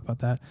where we talk about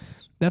that.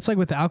 That's like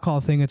with the alcohol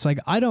thing. It's like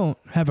I don't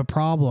have a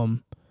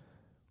problem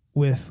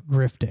with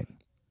grifting.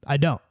 I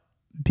don't.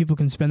 People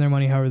can spend their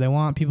money however they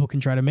want. People can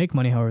try to make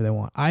money however they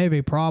want. I have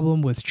a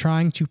problem with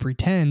trying to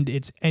pretend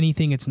it's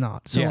anything it's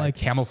not. So like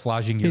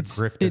camouflaging your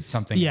grift as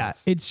something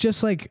else. It's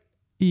just like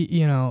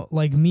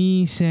like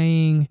me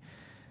saying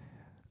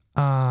it's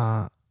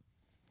kind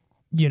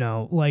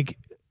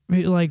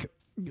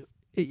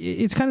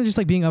of just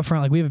like being upfront.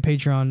 Like we have a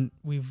Patreon.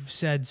 We've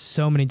said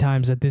so many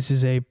times that this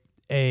is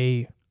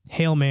a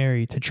Hail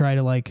Mary to try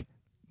to like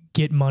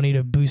get money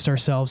to boost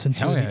ourselves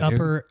into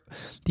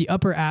the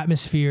upper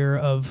atmosphere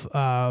of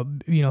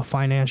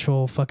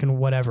financial fucking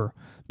whatever.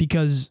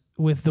 Because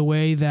with the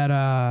way that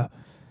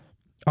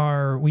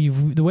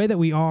the way that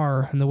we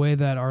are and the way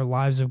that our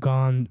lives have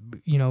gone,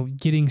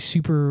 getting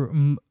super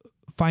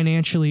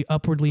financially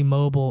upwardly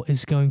mobile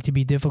is going to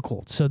be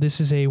difficult. So this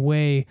is a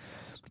way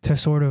to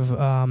sort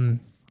of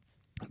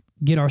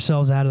get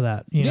ourselves out of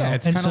that. You know?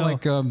 It's kind of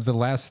like the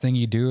last thing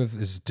you do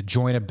is to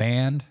join a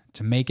band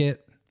to make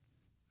it.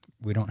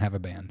 We don't have a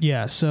band.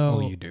 Yeah, so...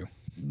 Oh, you do.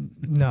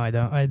 No, I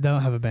don't. I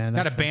don't have a band.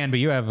 Not actually. A band, but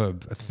you have a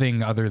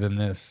thing other than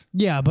this.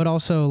 Yeah, but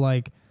also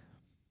like...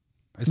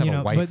 I just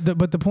have a wife.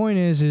 But the point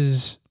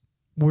is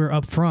we're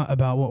upfront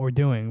about what we're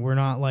doing. We're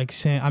not like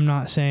saying... I'm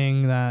not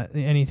saying that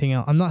anything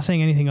else... I'm not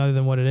saying anything other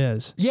than what it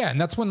is. Yeah,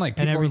 and that's when like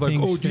people are like,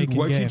 oh, dude,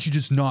 why can't you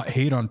just not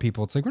hate on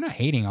people? It's like, we're not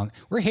hating on...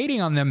 We're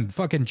hating on them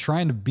fucking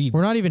trying to be...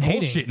 We're not even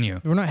hating. You.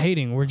 We're not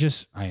hating. We're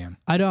just... I am.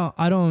 I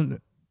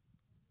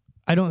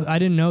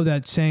didn't know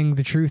that saying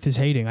the truth is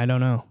hating. I don't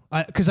know.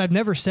 Because I've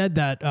never said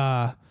that,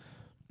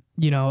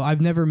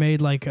 I've never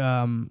made like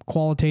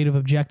qualitative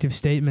objective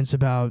statements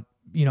about,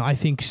 I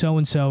think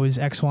so-and-so is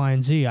X, Y,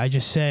 and Z. I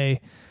just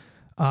say,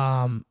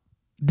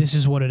 this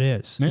is what it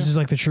is. Yeah. This is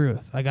like the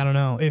truth. Like, I don't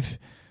know if,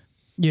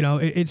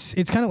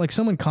 it's kind of like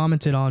someone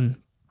commented on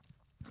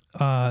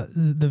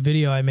the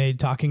video I made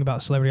talking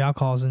about celebrity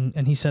alcohols,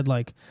 and he said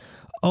like,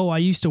 oh, I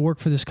used to work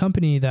for this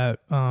company that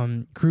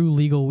grew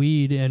legal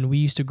weed, and we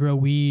used to grow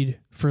weed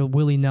for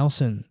Willie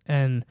Nelson,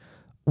 and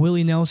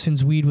Willie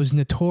Nelson's weed was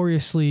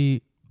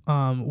notoriously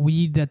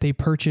weed that they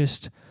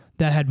purchased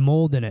that had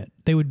mold in it.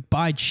 They would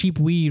buy cheap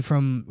weed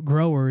from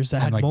growers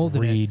that had like mold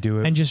in it,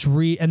 and just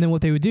and then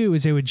what they would do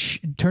is they would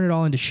turn it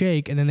all into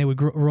shake, and then they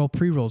would roll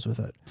pre-rolls with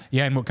it.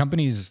 Yeah, and what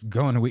companies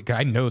go into weed,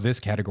 I know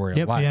this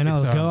category a lot. Yeah, I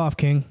know. Go off,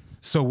 King.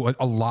 So what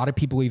a lot of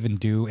people even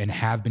do and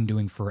have been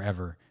doing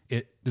forever,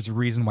 there's a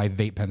reason why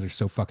vape pens are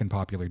so fucking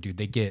popular, dude.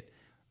 They get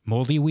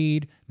moldy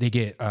weed, they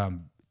get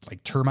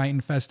like termite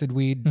infested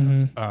weed,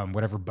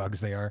 whatever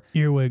bugs they are.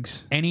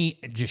 Earwigs. Any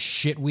just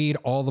shit weed,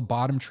 all the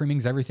bottom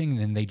trimmings, everything, and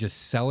then they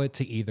just sell it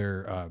to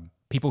either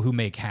people who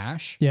make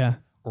hash,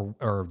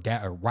 or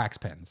wax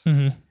pens.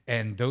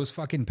 And those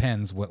fucking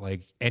pens, what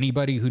like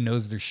anybody who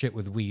knows their shit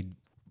with weed,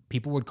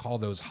 people would call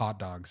those hot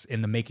dogs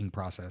in the making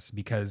process,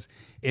 because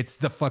it's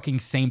the fucking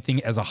same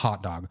thing as a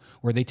hot dog,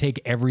 where they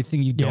take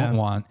everything you don't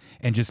want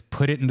and just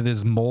put it into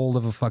this mold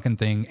of a fucking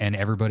thing, and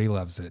everybody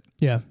loves it.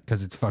 Yeah,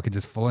 because it's fucking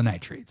just full of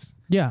nitrates.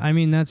 Yeah, I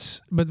mean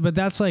that's, but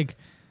that's like,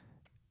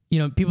 you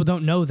know, people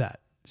don't know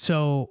that.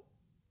 So,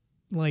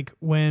 like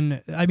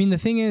the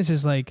thing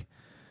is like,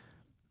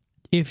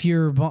 if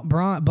you're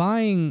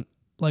buying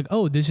like,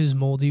 oh, this is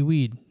moldy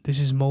weed, this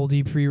is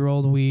moldy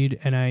pre-rolled weed,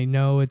 and I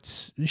know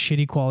it's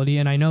shitty quality,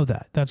 and I know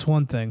that. That's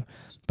one thing.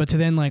 But to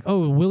then like,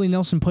 oh, Willie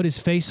Nelson put his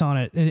face on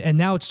it, and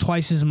now it's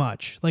twice as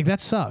much. Like,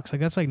 that sucks. Like,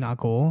 that's like not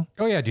cool.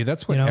 Oh yeah, dude,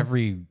 that's what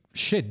every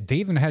shit. They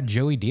even had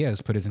Joey Diaz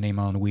put his name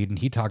on weed, and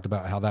he talked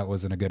about how that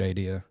wasn't a good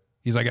idea.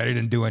 He's like, I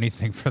didn't do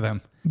anything for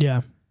them.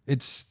 Yeah.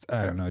 It's,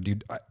 I don't know,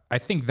 dude. I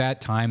think that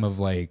time of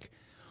like,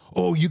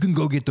 oh, you can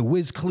go get the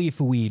Wiz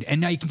Khalifa weed,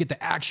 and now you can get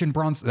the Action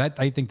Bronze.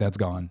 I think that's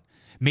gone.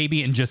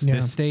 Maybe in just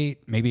this state.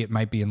 Maybe it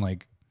might be in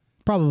like...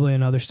 Probably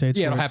in other states.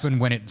 Yeah, it'll happen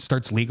when it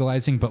starts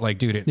legalizing. But like,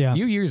 dude, a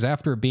few years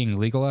after it being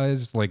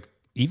legalized, like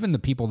even the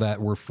people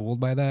that were fooled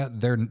by that,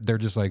 they're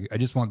just like, I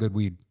just want good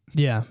weed.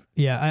 Yeah.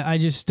 Yeah. I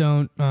just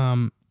don't...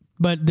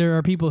 but there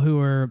are people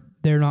who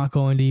they're not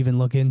going to even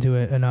look into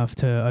it enough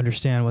to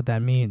understand what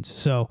that means.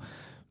 So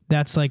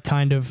that's like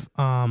kind of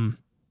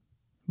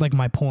like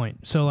my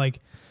point. So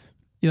like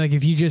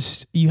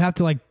if you have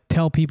to like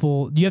tell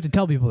people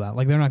that,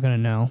 like, they're not going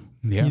to know.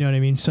 Yeah. You know what I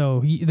mean?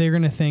 So they're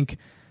going to think,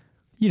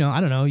 you know,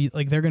 I don't know,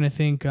 like they're going to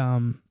think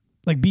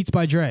like Beats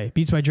by Dre.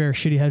 Beats by Dre are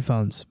shitty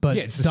headphones, but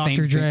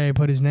Dr. Dre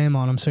put his name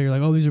on them, so you're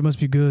like, oh, these must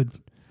be good.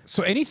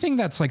 So anything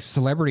that's like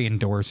celebrity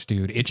endorsed,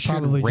 dude, it's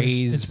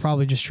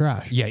probably just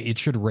trash. Yeah, it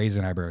should raise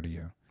an eyebrow to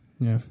you.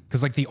 Yeah.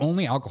 Because like the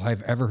only alcohol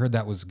I've ever heard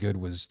that was good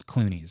was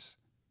Clooney's.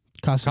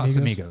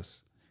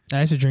 Casamigos. I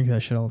used to drink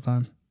that shit all the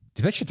time.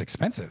 Dude, that shit's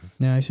expensive.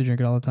 Yeah, I used to drink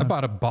it all the time. I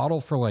bought a bottle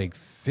for like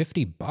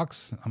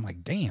 $50. I'm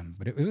like, damn,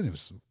 but it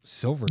was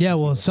silver. Yeah,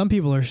 well, some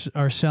people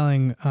are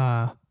selling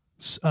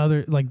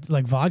other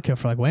like vodka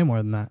for like way more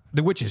than that.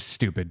 Which is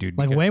stupid, dude.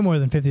 Like way more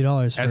than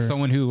 $50. As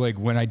someone who like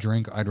when I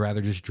drink, I'd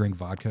rather just drink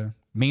vodka.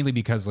 Mainly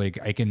because like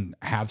I can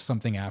have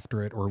something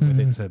after it or with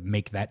it to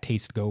make that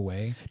taste go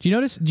away. Do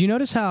you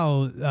notice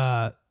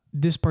how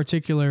this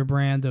particular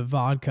brand of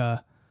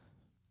vodka,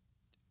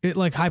 it,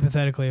 like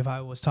hypothetically, if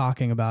I was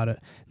talking about it,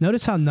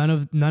 notice how none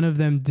of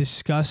them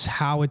discuss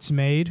how it's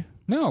made?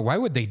 No, why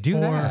would they do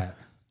that?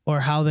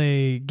 Or how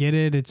they get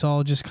it? It's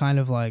all just kind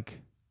of like...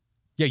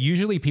 Yeah,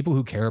 usually people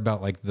who care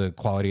about like the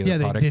quality of the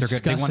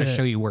product, they want to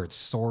show you where it's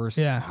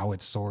sourced, how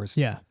it's sourced.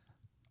 Yeah.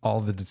 All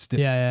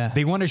the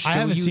they want to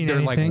show you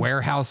their like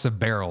warehouse of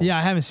barrels. Yeah,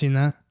 I haven't seen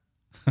that.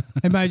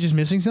 Am I just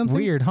missing something?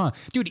 Weird, huh?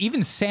 Dude,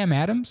 even Sam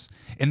Adams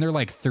in their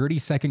like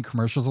 30-second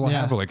commercials they'll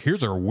have, like,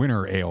 here's our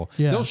winter ale.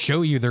 Yeah. They'll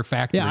show you their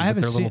factory. Yeah, I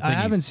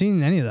haven't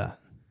seen any of that.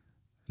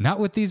 Not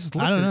with these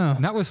liquor, I don't know.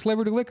 Not with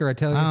celebrity liquor, I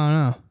tell you. I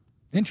don't know.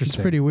 Interesting.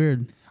 It's pretty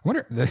weird. I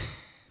wonder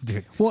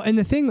dude. Well, and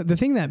the thing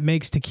that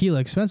makes tequila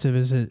expensive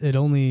is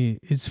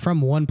it's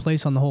from one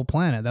place on the whole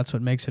planet. That's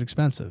what makes it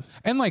expensive.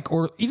 And like,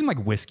 or even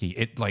like whiskey,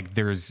 it like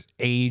there's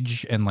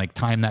age and like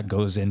time that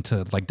goes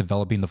into like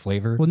developing the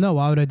flavor. Well, no,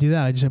 why would I do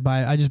that? I just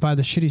buy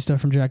the shitty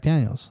stuff from Jack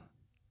Daniels.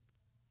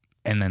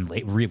 And then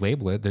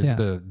relabel it. There's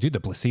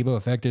the placebo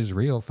effect is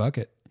real. Fuck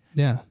it.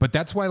 Yeah. But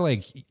that's why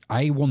like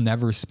I will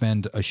never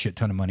spend a shit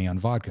ton of money on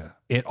vodka.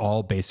 It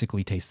all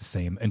basically tastes the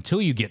same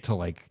until you get to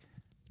like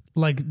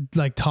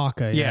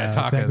Taka. Yeah,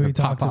 Taka. Like we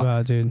talked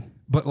about, dude.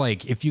 But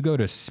like if you go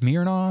to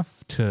Smirnoff,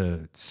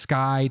 to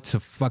Sky, to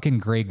fucking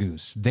Grey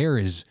Goose, there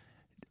is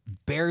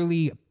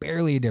barely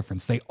a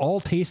difference. They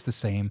all taste the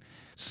same.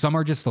 Some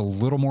are just a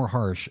little more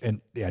harsh. And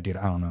yeah, dude,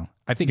 I don't know.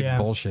 I think it's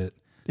bullshit.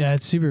 Yeah,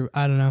 it's super.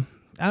 I don't know,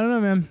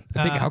 man.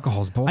 I think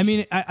alcohol's bullshit. I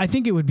mean, I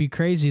think it would be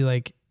crazy,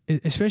 like,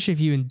 especially if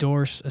you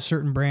endorse a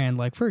certain brand,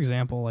 like for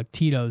example, like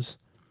Tito's.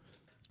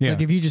 Yeah.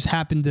 Like if you just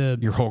happen to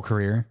your whole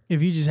career,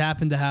 if you just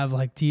happen to have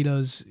like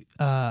Tito's,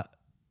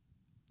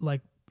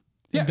 like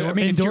I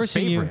mean,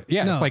 endorsing you,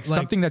 like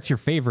something that's your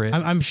favorite.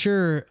 I'm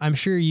sure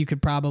you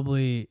could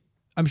probably.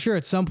 I'm sure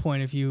at some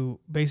point, if you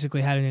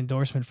basically had an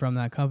endorsement from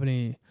that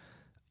company,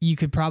 you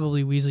could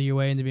probably weasel your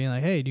way into being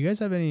like, hey, do you guys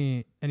have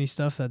any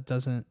stuff that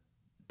doesn't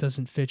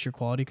fit your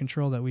quality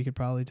control that we could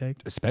probably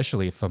take?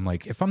 Especially if I'm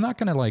not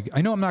gonna like,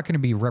 I know I'm not gonna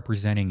be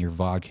representing your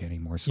vodka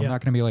anymore, so I'm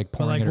not gonna be like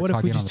pouring like, it or what if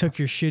we talking just took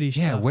your shitty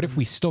stuff? Yeah, what if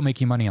we still make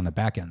you money on the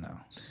back end though,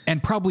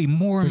 and probably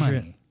more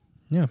money?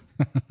 Yeah,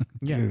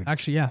 yeah,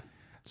 actually, yeah.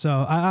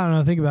 So I don't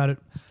know. Think about it,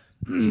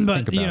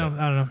 but I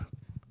don't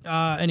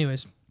know.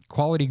 Anyways,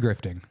 quality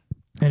grifting.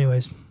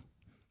 Anyways.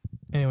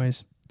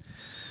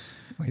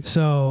 Wait.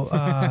 So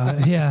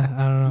yeah,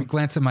 I don't know.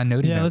 Glance at my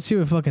note. Yeah, let's see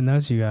what fucking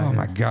notes you got. Oh here.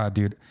 my god,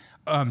 dude.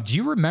 Do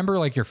you remember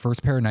like your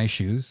first pair of nice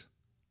shoes?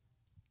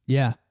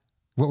 Yeah.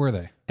 What were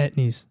they?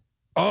 Etnies.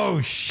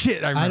 Oh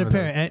shit, I had a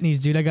pair of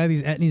Etnies, dude. I got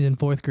these Etnies in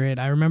 4th grade.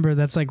 I remember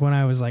that's like when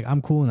I was like,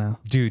 I'm cool now.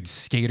 Dude,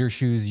 skater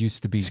shoes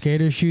used to be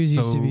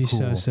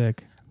so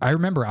sick. I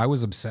remember I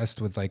was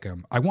obsessed with like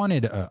I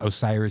wanted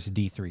Osiris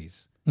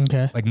D3s.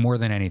 Okay. Like more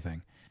than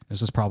anything. This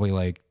was probably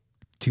like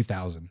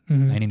 2000,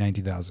 99,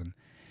 2000.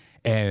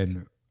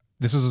 And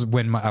this was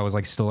when I was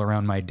like still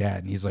around my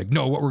dad, and he's like,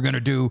 no, what we're going to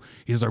do,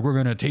 he's like, we're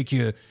going to take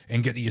you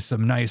and get you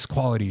some nice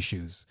quality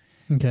shoes.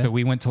 Okay. So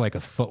we went to like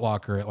a Foot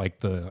Locker at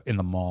like in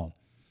the mall,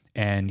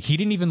 and he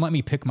didn't even let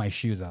me pick my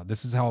shoes out.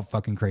 This is how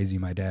fucking crazy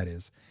my dad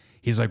is.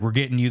 He's like, we're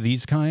getting you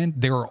these kind.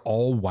 They were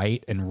all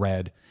white and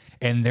red,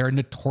 and they're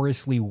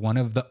notoriously one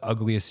of the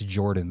ugliest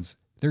Jordans.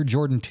 They're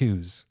Jordan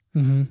 2s.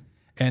 Mm-hmm.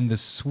 And the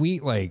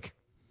sweet, like,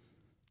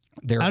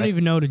 I don't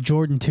even know what a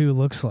Jordan 2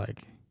 looks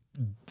like.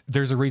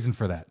 There's a reason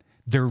for that.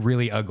 They're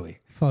really ugly.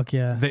 Fuck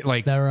yeah. They,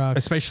 like, that rocks.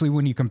 Especially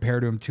when you compare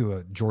them to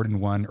a Jordan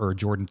 1 or a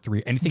Jordan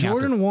 3. Anything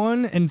Jordan after.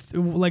 1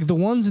 and like the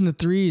 1s and the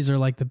 3s are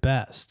like the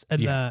best,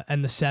 and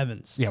the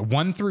 7s. Yeah,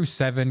 1 through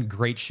 7,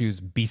 great shoes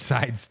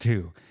besides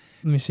 2.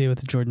 Let me see what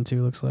the Jordan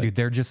 2 looks like. Dude,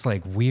 they're just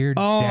like weird.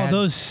 Oh,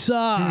 those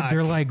suck. Dude,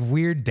 they're like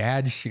weird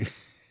dad shoes.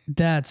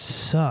 That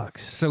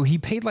sucks. So he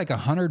paid like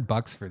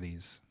 $100 for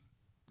these.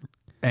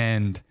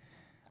 And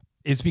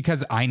it's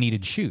because I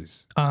needed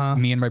shoes.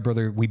 Me and my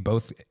brother, we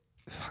both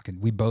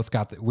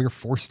got we were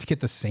forced to get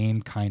the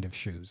same kind of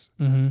shoes.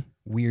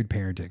 Weird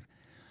parenting.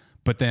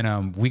 But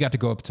then we got to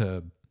go up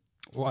to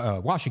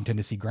Washington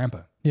to see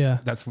Grandpa. Yeah.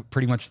 That's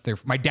pretty much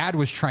my dad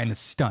was trying to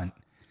stunt.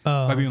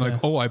 I mean,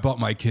 like, I bought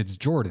my kids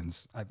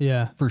Jordans.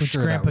 For which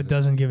sure. Grandpa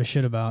doesn't give a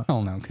shit about.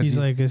 Hell no. He's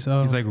like, he's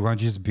like, why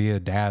don't you just be a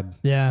dad?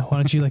 Yeah. Why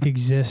don't you like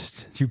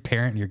exist? You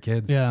parent your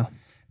kids. Yeah.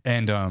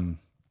 And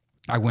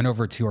I went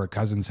over to our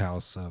cousin's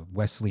house,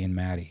 Wesley and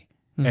Maddie,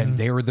 and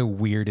they were the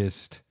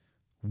weirdest,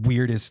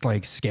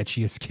 like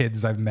sketchiest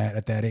kids I've met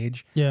at that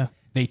age. Yeah.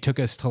 They took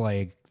us to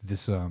like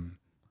this out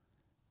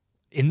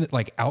in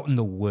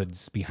the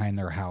woods behind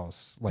their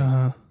house,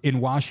 like in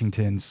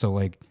Washington. So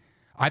like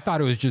I thought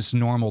it was just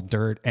normal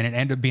dirt, and it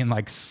ended up being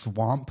like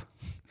swamp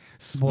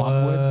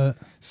woods.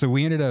 So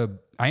I ended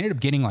up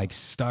getting like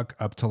stuck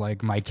up to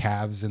like my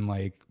calves in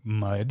like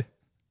mud.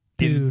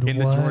 Dude, in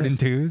the Jordan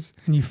 2s.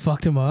 And you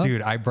fucked him up?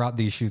 Dude, I brought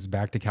these shoes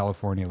back to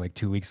California like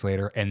 2 weeks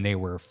later, and they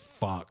were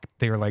fucked.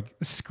 They were like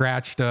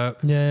scratched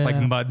up,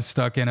 mud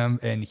stuck in them,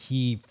 and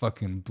he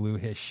fucking blew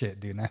his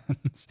shit, dude.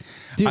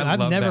 Dude,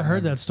 I've never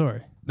heard that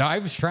story. No,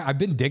 I've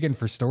been digging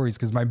for stories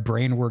because my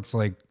brain works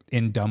like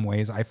in dumb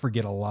ways. I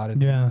forget a lot of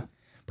things.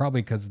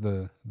 Probably because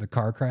the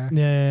car crash.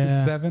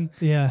 Yeah. 7.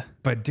 Yeah.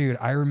 But dude,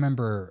 I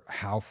remember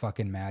how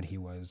fucking mad he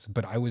was.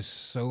 But I was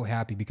so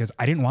happy because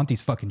I didn't want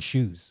these fucking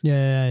shoes.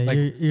 Yeah. Like,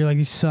 you're like,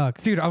 these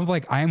suck. Dude, I'm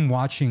like, I'm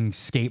watching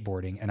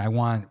skateboarding, and I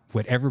want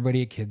what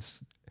everybody at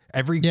kids,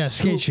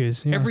 skate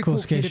shoes. Yeah, every cool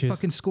skate skate kid shoes. at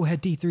fucking school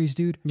had D3s,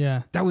 dude.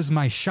 Yeah. That was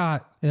my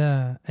shot.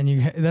 Yeah.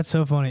 And that's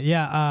so funny.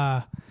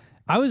 Yeah.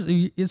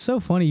 It's so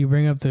funny you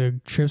bring up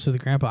the trips with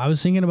Grandpa. I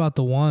was thinking about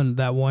that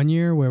one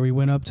year where we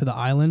went up to the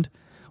island.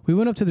 We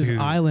went up to this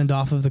island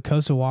off of the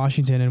coast of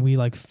Washington, and we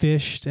like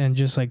fished and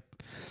just like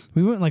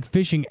we went like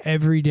fishing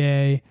every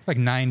day. Like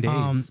 9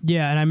 days.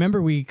 Yeah, and I remember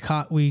we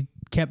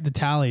kept the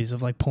tallies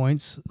of like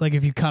points. Like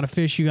if you caught a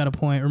fish, you got a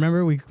point.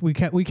 Remember we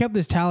kept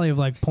this tally of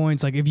like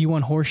points. Like if you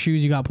won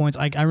horseshoes, you got points.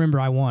 I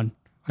remember I won.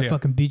 I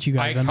fucking beat you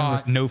guys. I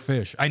caught no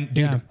fish.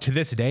 To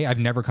this day, I've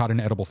never caught an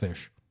edible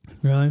fish.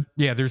 Really?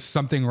 Yeah, there's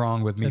something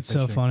wrong with me. That's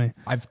fishing. so funny.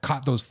 I've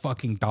caught those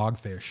fucking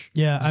dogfish.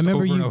 Yeah, I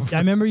remember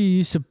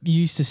you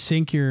used to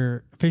sink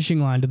your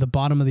fishing line to the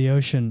bottom of the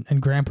ocean,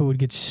 and Grandpa would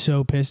get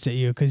so pissed at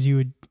you because you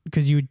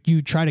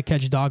would try to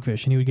catch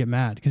dogfish, and he would get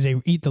mad because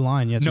they eat the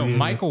line. No,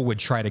 Michael would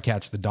try to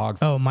catch the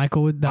dogfish. Oh,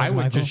 Michael would. I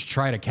would just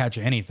try to catch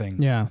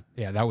anything. Yeah,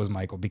 that was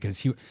Michael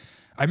because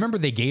I remember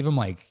they gave him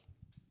like,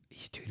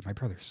 dude, my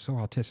brother's so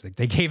autistic.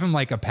 They gave him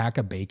like a pack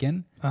of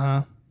bacon.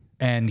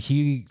 And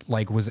he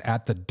like was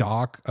at the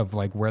dock of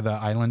like where the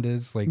island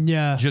is, like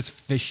just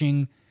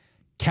fishing,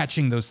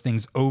 catching those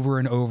things over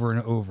and over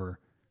and over,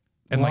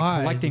 and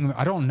like collecting them.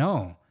 I don't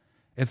know.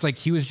 It's like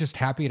he was just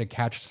happy to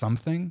catch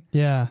something.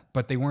 Yeah,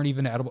 but they weren't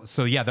even edible.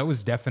 So yeah, that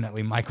was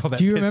definitely Michael.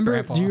 Do you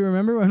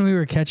remember when we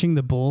were catching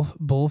the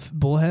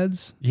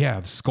bullheads?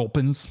 Yeah,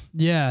 sculpins.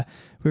 Yeah,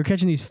 we were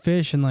catching these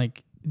fish, and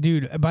like,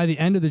 dude, by the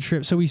end of the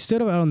trip, so we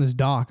stood out on this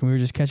dock and we were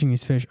just catching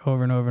these fish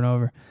over and over and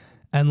over,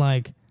 and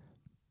like.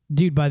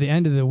 Dude, by the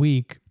end of the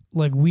week,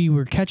 like we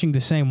were catching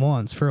the same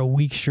ones for a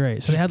week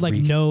straight. So they had like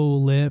no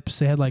lips,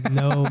 they had like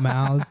no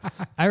mouths.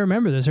 I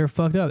remember this. They were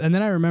fucked up. And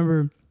then I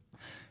remember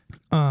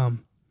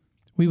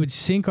we would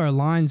sink our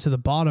lines to the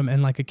bottom,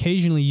 and like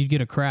occasionally you'd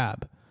get a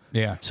crab.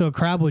 Yeah. So a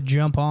crab would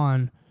jump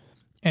on,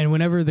 and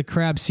whenever the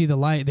crabs see the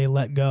light, they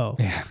let go.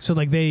 Yeah. So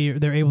like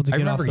they're able to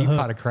get off the hook. I remember you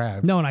caught a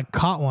crab. No, and I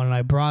caught one and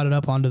I brought it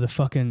up onto the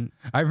fucking.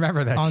 I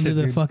remember that onto shit,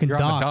 the dude. fucking You're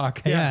dock. on the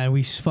dock. Yeah, and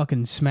we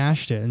fucking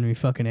smashed it and we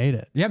fucking ate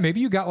it. Yeah,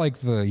 maybe you got like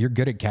you're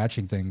good at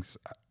catching things.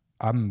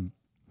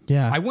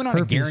 Yeah. I went on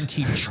a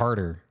guaranteed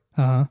charter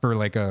for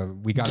like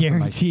we got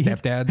Guaranteed? from my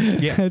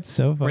stepdad. Yeah. That's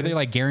so funny. Where they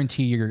like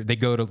guarantee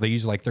they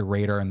use like their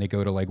radar and they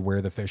go to like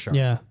where the fish are.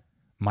 Yeah.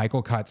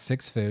 Michael caught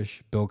 6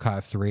 fish. Bill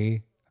caught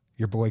 3.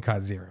 Your boy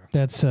caught 0.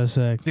 That's so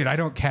sick. Dude, I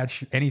don't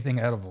catch anything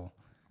edible.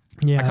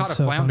 Yeah. I caught a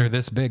flounder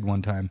this big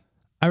one time.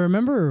 I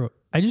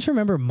just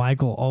remember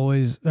Michael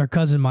always, our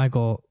cousin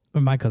Michael,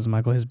 or my cousin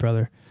Michael, his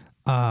brother,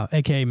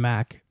 aka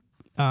Mac.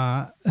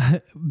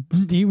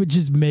 He would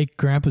just make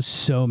Grandpa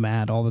so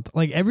mad all the time.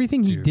 Like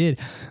everything he did.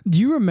 Do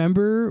you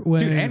remember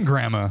when? Dude, and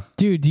Grandma.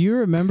 Dude, do you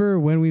remember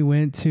when we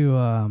went to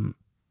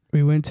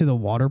the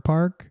water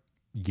park?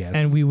 Yes.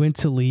 And we went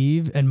to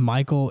leave, and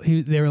Michael,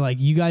 they were like,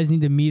 "You guys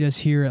need to meet us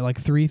here at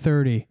like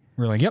 3:30."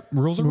 We're like, "Yep,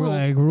 rules are We're rules."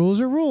 like, "Rules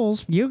are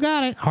rules. You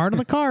got it. Heart of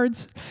the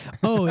cards."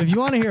 Oh, if you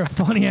want to hear a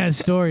funny ass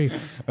story,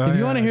 if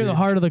you want to hear the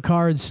heart of the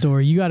cards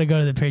story, you got to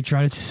go to the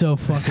Patreon. It's so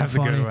fucking That's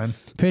funny. a good one.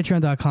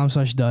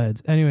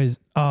 Patreon.com/dieheads. Anyways,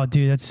 oh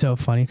dude, that's so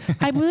funny.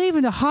 I believe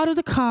in the heart of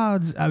the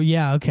cards. Oh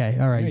yeah, okay,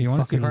 all right. Yeah, you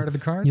want to see heart of the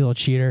cards? You little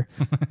cheater.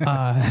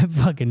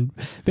 Fucking.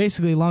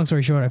 Basically, long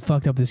story short, I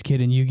fucked up this kid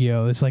in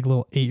Yu-Gi-Oh. This like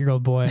little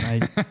 8-year-old boy,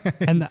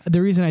 and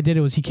the reason I did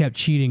it was he kept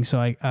cheating, so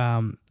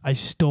I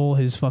stole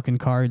his fucking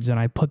cards and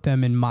I put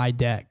them in my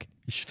deck.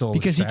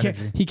 Because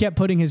he kept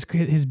putting his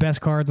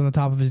best cards on the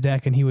top of his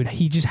deck, and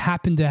he just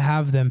happened to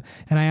have them.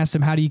 And I asked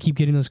him, "How do you keep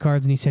getting those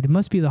cards?" And he said, "It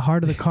must be the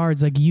heart of the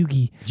cards, like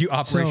Yugi." You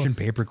Operation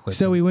Paperclip.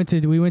 So we went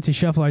to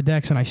shuffle our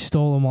decks, and I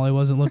stole them while he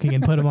wasn't looking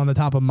and put them on the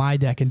top of my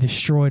deck and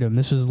destroyed them.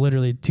 This was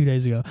literally 2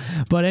 days ago.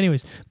 But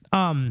anyways,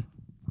 go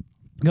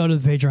to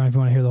the Patreon if you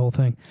want to hear the whole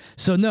thing.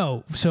 So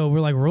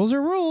we're like, rules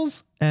are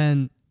rules,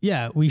 and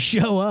yeah, we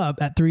show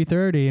up at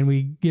 3:30 and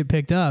we get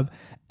picked up,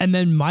 and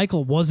then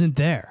Michael wasn't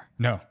there.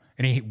 No,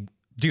 and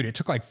dude, it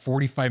took like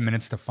 45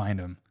 minutes to find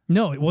him.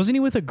 No, wasn't he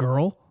with a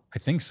girl? I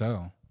think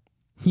so.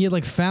 He had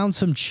like found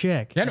some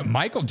chick. Yeah, no,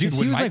 Michael, dude,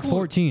 he was like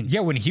 14.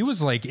 Yeah, when he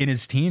was like in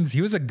his teens,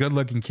 he was a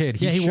good-looking kid.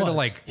 He should have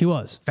like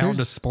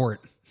found a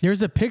sport.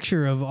 There's a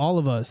picture of all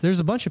of us. There's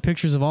a bunch of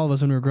pictures of all of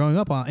us when we were growing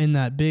up in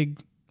that big.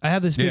 I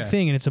have this big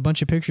thing, and it's a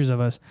bunch of pictures of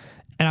us.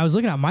 And I was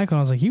looking at Michael, and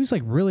I was like, he was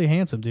like really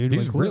handsome, dude. He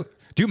was really.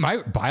 Dude,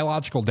 my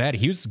biological dad,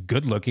 he was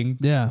good looking.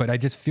 Yeah. But I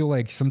just feel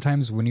like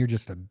sometimes when you're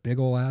just a big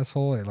old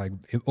asshole,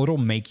 it'll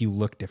make you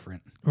look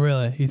different.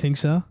 Really? You think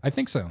so? I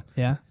think so.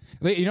 Yeah.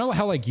 You know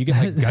how like you get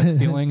like gut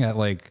feeling at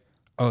like,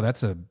 oh,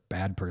 that's a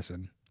bad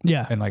person.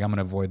 Yeah. And like I'm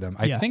gonna avoid them.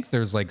 I think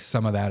there's like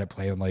some of that at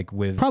play like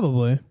with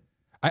probably.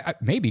 I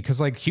maybe because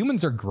like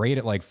humans are great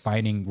at like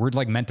finding. We're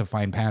like meant to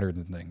find patterns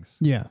and things.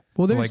 Yeah.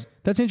 Well, So, there's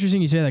that's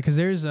interesting you say that because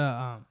there's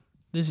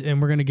this,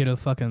 and we're gonna get a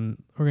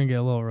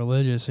little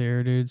religious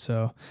here, dude.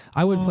 So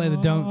I would play the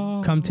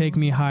 "Don't Come Take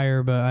Me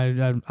Higher," but I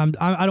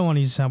don't want to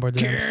use the soundboard.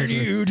 Can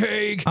you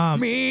take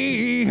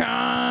me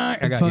high?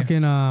 I got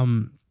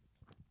fucking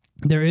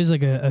there is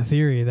like a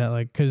theory that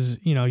like because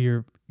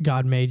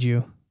God made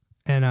you,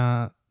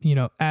 and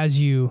as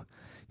you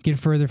get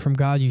further from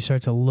God, you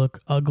start to look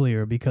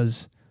uglier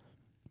because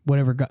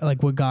whatever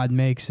what God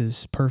makes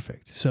is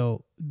perfect.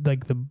 So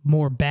like the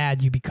more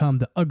bad you become,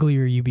 the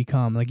uglier you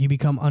become. Like you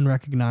become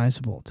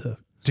unrecognizable to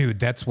dude.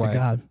 That's why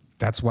God.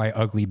 That's why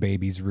ugly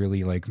babies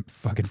really like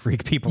fucking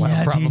freak people out.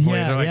 Yeah, Probably, dude,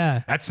 they're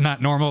like, that's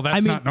not normal.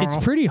 That's not normal.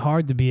 It's pretty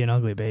hard to be an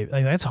ugly baby.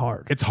 Like that's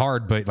hard. It's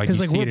hard, but like because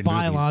you like see we're it in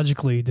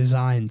biologically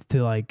designed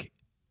to like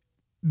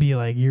be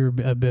like your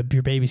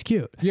baby's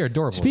cute. You're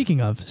adorable. Speaking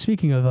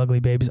of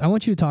ugly babies, I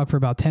want you to talk for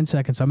about 10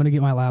 seconds. I'm gonna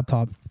get my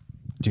laptop.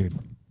 Dude,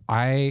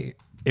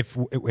 if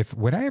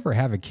when I ever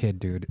have a kid,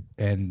 dude,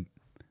 and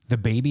the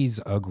baby's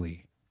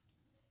ugly,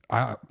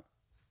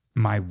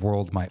 my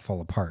world might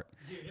fall apart.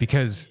 Dude,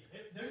 because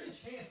there's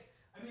a chance.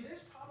 I mean,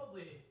 there's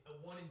probably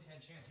a 1 in 10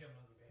 chance you have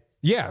an ugly baby.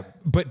 Yeah,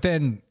 but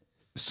then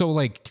so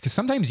like cause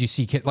sometimes you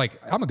see kids like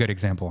I'm a good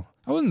example.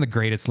 I wasn't the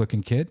greatest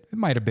looking kid. It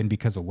might have been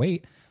because of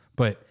weight,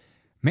 but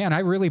man, I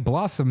really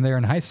blossomed there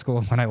in high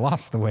school when I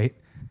lost the weight.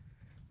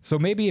 So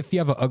maybe if you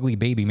have an ugly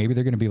baby, maybe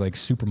they're gonna be like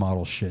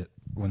supermodel shit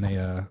when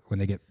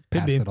they get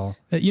past it all.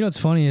 You know what's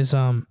funny is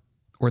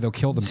or they'll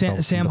kill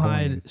themselves. Sam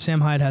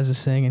Hyde has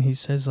this thing, and he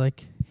says you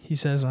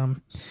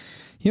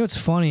know what's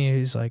funny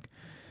is like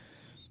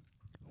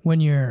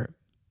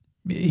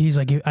he's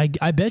like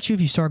I bet you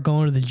if you start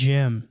going to the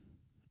gym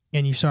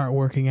and you start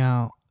working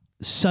out,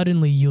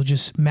 suddenly you'll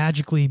just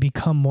magically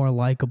become more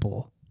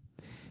likable.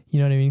 You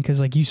know what I mean? Because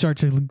like you start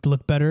to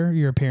look better,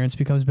 your appearance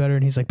becomes better,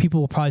 and he's like people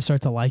will probably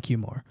start to like you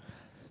more.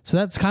 So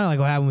that's kind of like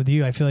what happened with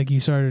you. I feel like you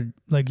started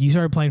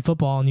playing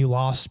football and you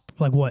lost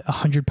like what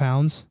 100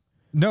 pounds.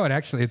 No,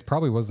 it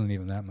probably wasn't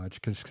even that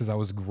much because I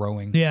was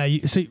growing. Yeah,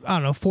 so I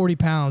don't know, 40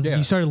 pounds. Yeah.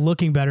 You started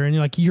looking better, and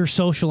you're like, your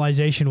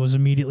socialization was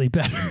immediately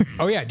better.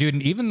 Oh yeah, dude,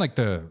 and even like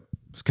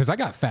because I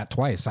got fat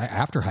twice.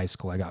 After high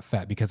school, I got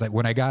fat because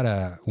when I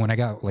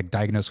got like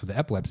diagnosed with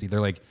epilepsy, they're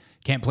like,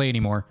 can't play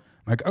anymore.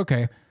 I'm like,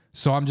 okay,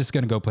 so I'm just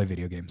gonna go play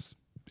video games.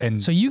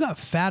 And so you got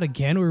fat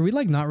again? Were we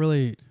like not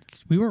really?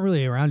 We weren't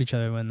really around each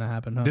other when that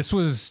happened, huh? this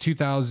was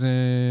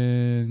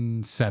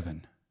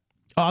 2007.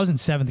 Oh, I was in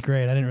 7th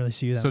grade. I didn't really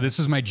see you that. So this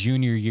was my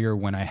junior year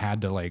when I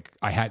had to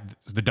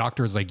the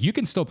doctor was like, you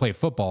can still play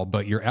football,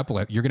 but you're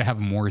going to have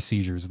more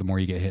seizures the more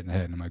you get hit in the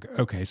head. And I'm like,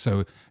 okay,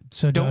 so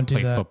don't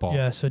play football.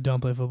 Yeah, so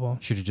don't play football.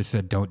 Should have just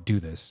said, don't do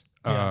this.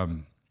 Yeah.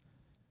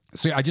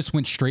 So yeah, I just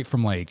went straight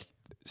from like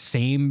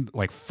same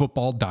like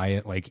football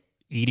diet, like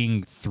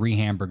eating 3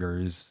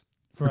 hamburgers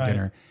for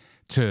dinner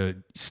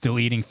to still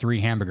eating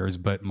 3 hamburgers,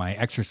 but my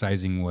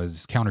exercising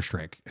was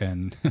Counter-Strike.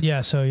 And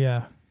yeah, so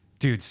yeah.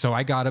 Dude, so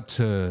I got up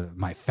to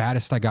my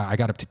fattest I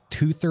got up to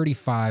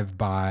 235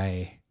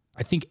 by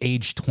I think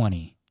age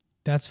 20.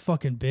 That's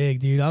fucking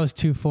big, dude. I was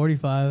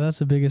 245. That's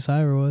the biggest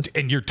I ever was.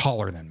 And you're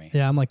taller than me.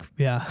 Yeah, I'm like,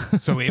 yeah.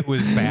 So it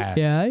was bad.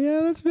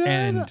 Yeah, that's bad.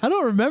 And I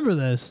don't remember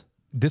this.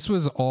 This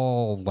was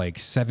all like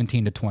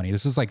 17 to 20.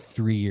 This was like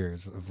 3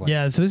 years of like.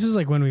 Yeah, so this is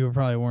like when we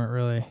weren't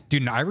really.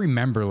 Dude, and I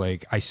remember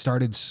like I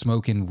started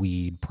smoking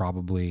weed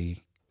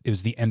probably, it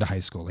was the end of high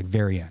school, like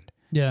very end.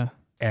 Yeah.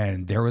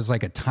 And there was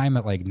like a time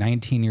at like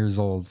 19 years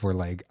old where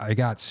like I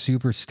got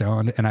super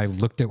stoned and I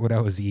looked at what I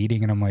was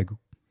eating and I'm like,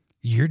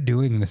 you're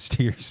doing this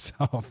to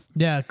yourself.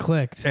 Yeah, it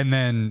clicked. And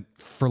then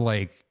for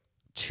like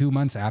 2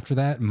 months after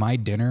that, my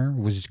dinner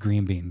was just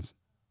green beans.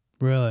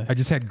 Really? I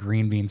just had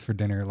green beans for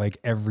dinner like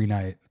every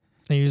night.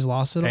 And you just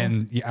lost it all?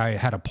 And I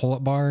had a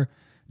pull-up bar,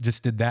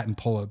 just did that in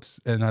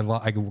pull-ups. And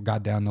I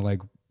got down to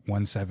like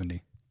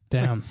 170.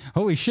 Damn. Like,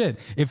 holy shit.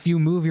 If you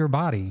move your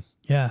body.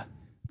 Yeah.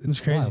 It's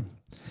crazy. Wild.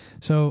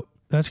 So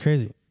that's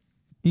crazy.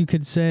 You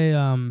could say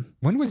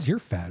when was your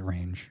fat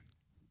range?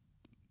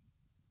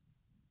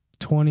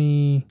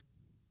 20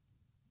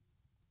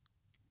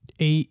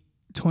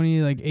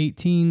 like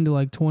 18 to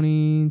like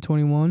 20,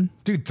 21.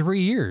 Dude, 3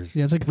 years.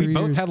 Yeah, it's like 3 years.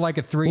 We both had like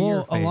a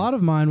 3-year phase. A lot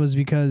of mine was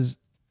because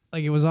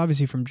like it was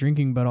obviously from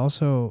drinking, but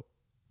also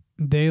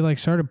they like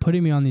started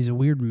putting me on these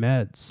weird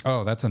meds.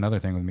 Oh, that's another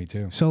thing with me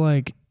too. So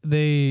like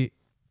because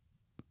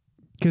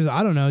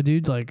I don't know,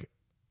 dude, like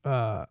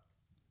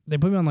they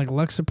put me on like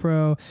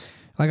Lexapro.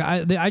 Like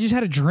I just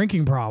had a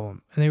drinking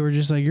problem, and they were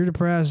just like, "You're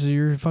depressed.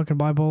 You're fucking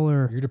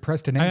bipolar. You're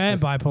depressed and I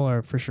anxious. am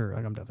bipolar for sure.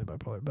 Like I'm definitely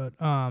bipolar, but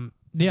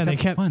yeah,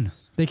 That's fun.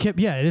 They kept,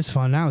 yeah, it is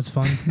fun. Now it's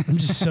fun. I'm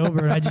just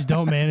sober and I just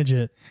don't manage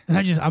it. And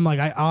I'm like,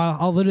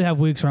 I'll literally have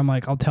weeks where I'm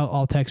like,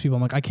 I'll text people.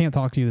 I'm like, I can't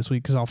talk to you this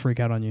week because I'll freak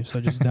out on you.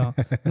 So just don't.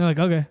 And they're like,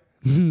 okay.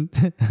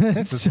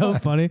 It's so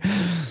funny.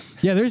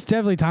 Yeah, there's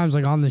definitely times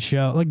like on the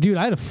show. Like, dude,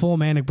 I had a full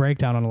manic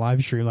breakdown on a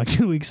live stream like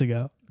 2 weeks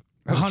ago.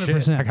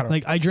 100%.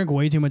 Like I drank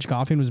way too much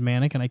coffee and was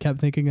manic, and I kept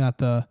thinking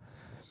that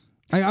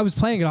I was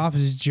playing it off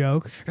as a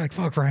joke. You're like,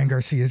 fuck Ryan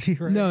Garcia, is he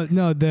right?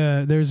 No,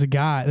 there's a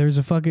guy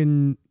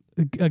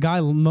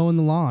mowing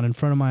the lawn in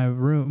front of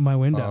my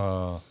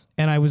window.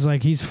 And I was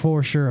like, he's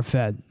for sure a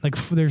Fed. Like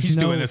he's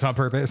doing this on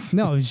purpose.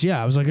 No,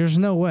 I was like, there's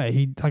no way.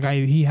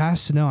 He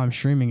has to know I'm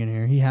streaming in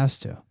here. He has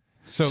to.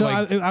 So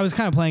like, I was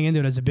kind of playing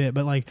into it as a bit,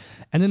 but like,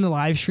 and then the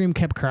live stream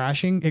kept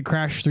crashing. It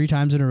crashed 3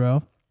 times in a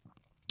row.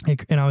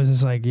 And I was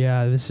just like,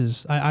 yeah,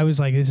 I was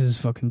like, this is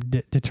fucking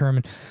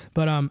determined.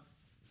 But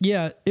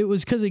yeah, it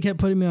was because they kept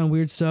putting me on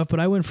weird stuff. But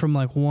I went from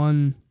like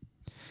probably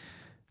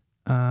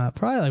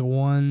like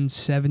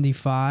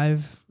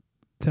 175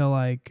 to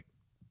like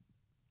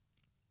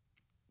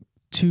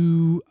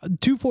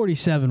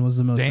 247 was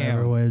the most I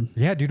ever weighed.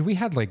 Yeah, dude, we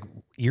had like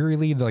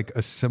eerily like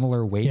a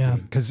similar weight gain.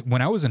 Because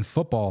when I was in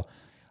football,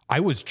 I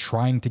was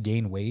trying to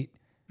gain weight.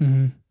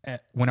 Mm-hmm.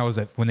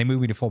 When they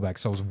moved me to fullback,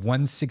 so I was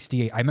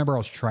 168. I remember I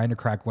was trying to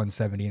crack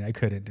 170 and I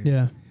couldn't, dude.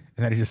 Yeah. And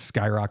then I just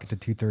skyrocketed to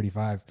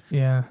 235.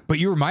 Yeah. But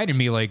you reminded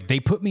me, like, they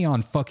put me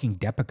on fucking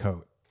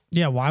Depakote.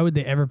 Yeah, why would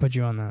they ever put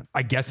you on that?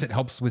 I guess it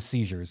helps with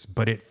seizures,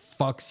 but it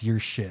fucks your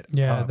shit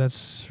Yeah, up.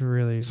 that's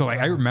really... So, like,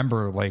 I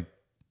remember, like,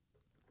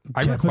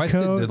 I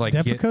requested to, like,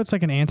 Depakote's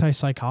like an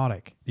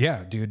antipsychotic.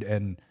 Yeah, dude,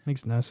 and...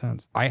 Makes no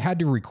sense. I had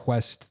to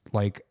request,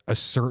 like, a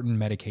certain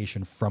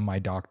medication from my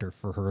doctor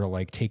for her to,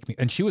 like, take me...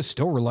 And she was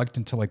still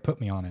reluctant to, like,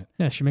 put me on it.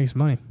 Yeah, she makes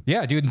money.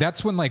 Yeah, dude,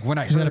 that's when, like, when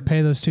I heard... got to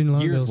pay those student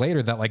loan years bills.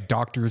 later that, like,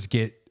 doctors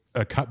get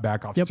a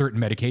cutback off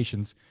certain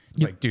medications.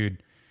 Like,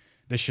 dude...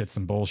 This shit's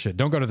some bullshit.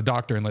 Don't go to the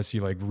doctor unless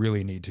you like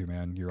really need to,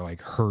 man. You're like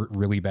hurt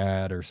really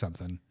bad or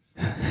something.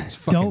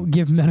 Don't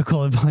give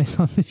medical advice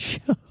on the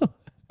show.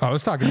 I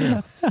was talking to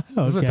you.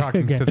 I was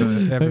talking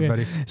to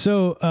everybody. Okay.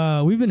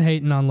 So we've been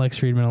hating on Lex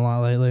Friedman a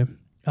lot lately.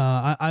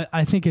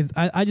 I think it's,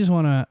 I just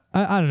want to,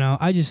 I don't know.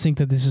 I just think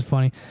that this is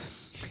funny.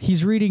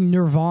 He's reading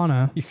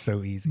Nirvana. He's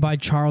so easy. By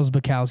Charles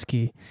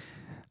Bukowski.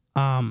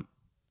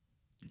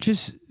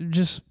 Just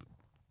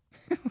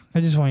I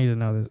just want you to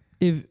know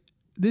this.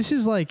 This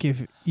is like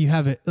if you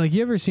have it, like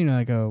you ever seen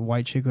like a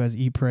white chick who has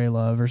Eat, Pray,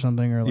 Love or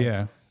something, or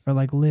like, or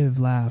like Live,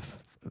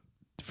 Laugh,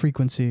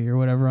 frequency or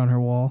whatever on her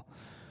wall.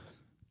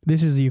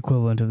 This is the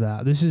equivalent of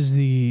that. This is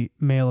the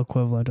male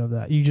equivalent of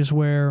that. You just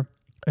wear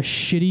a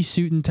shitty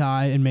suit and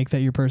tie and make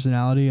that your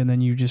personality, and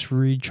then you just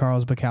read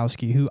Charles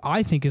Bukowski, who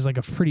I think is like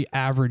a pretty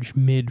average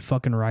mid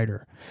fucking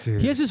writer.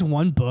 Dude. He has this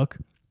one book.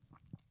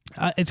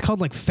 It's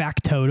called like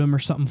Factotum or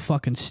something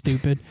fucking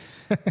stupid.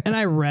 And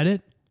I read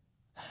it.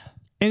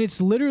 And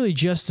it's literally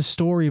just a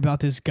story about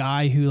this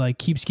guy who like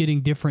keeps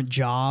getting different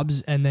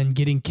jobs and then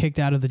getting kicked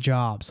out of the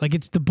jobs. Like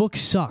the book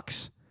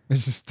sucks.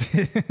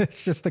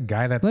 It's just a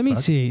guy that. Let me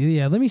see.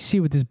 Yeah, let me see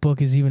what this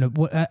book is even.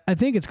 I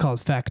think it's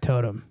called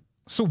Factotum.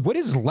 So what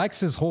is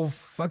Lex's whole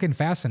fucking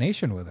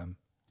fascination with him?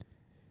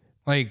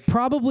 Like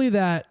probably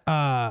that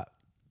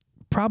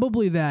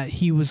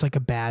he was like a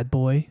bad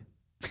boy.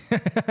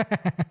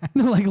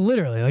 No, like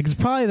literally, like it's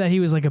probably that he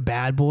was like a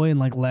bad boy and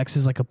like Lex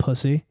is like a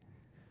pussy.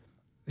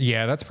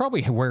 Yeah, that's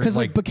probably where because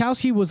like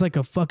Bukowski was like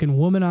a fucking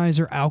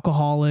womanizer,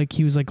 alcoholic.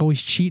 He was like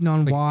always cheating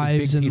on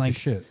wives and like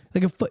shit.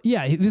 Like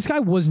yeah, this guy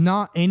was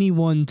not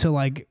anyone to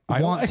like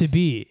want to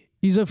be.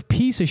 He's a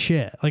piece of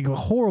shit, like a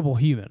horrible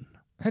human.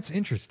 That's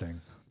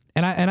interesting.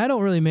 And I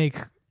don't really make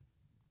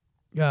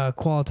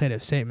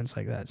qualitative statements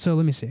like that. So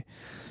let me see.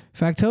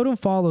 Factotum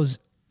follows.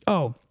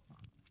 Oh,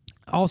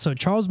 also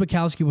Charles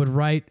Bukowski would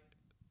write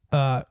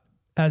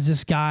as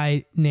this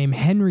guy named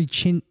Henry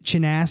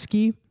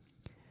Chinaski.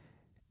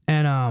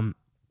 And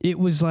it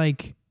was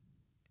like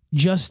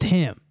just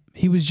him.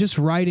 He was just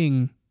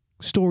writing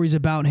stories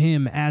about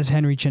him as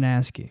Henry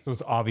Chinaski. So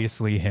it's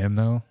obviously him,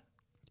 though.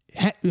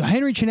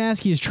 Henry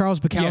Chinaski is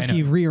Charles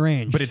Bukowski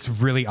rearranged. But it's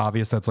really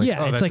obvious. That's like it's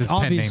that's like his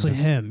obviously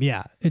pen name. him.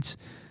 Yeah, it's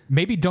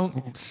maybe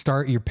don't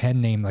start your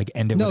pen name like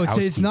end it. No, with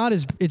it's not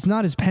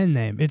his pen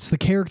name. It's the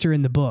character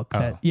in the book.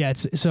 That,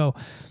 it's so.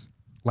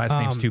 Last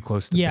name's too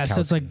close to Bukowski.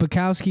 So it's like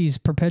Bukowski's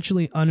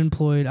perpetually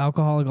unemployed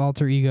alcoholic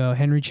alter ego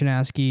Henry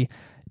Chinaski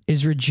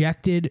is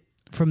rejected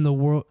from the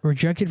World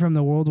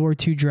War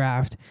II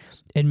draft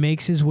and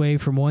makes his way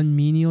from one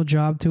menial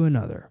job to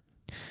another.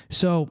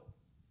 So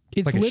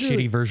it's like a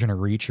shitty version of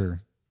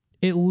Reacher.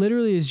 It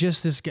literally is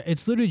just this guy.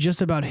 It's literally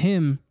just about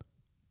him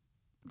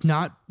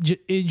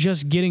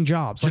just getting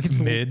jobs.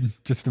 Just like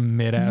just a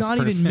mid-ass person.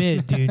 Not even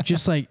mid, dude.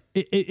 Just like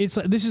it's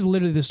like this is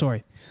literally the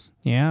story.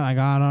 Yeah, I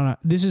got on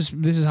this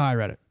is how I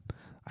read it.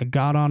 I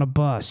got on a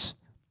bus.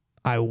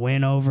 I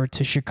went over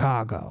to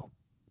Chicago.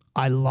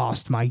 I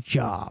lost my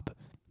job.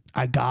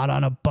 I got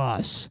on a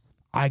bus.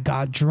 I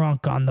got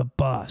drunk on the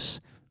bus.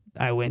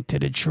 I went to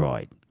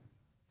Detroit.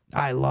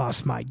 I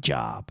lost my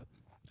job.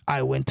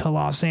 I went to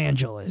Los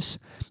Angeles.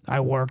 I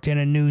worked in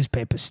a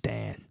newspaper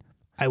stand.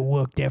 I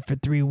worked there for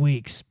 3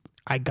 weeks.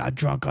 I got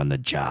drunk on the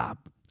job.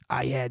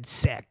 I had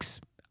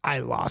sex. I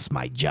lost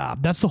my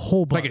job. That's the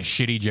whole book. Like a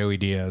shitty Joey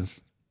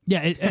Diaz. Yeah,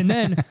 and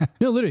then,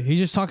 no, literally, he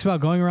just talks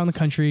about going around the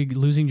country,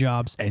 losing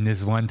jobs. And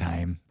this one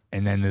time,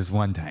 and then this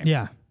one time.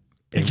 Yeah.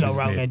 Joe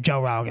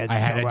Rogan. I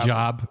had a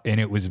job,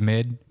 and it was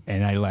mid,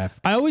 and I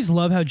left. I always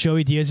love how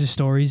Joey Diaz's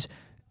stories,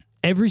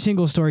 every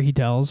single story he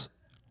tells,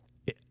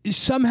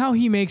 somehow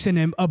he makes an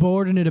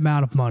inordinate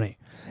amount of money.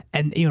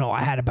 And you know,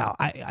 I had about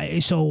I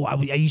used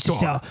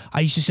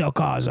to sell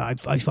cars. I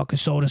fucking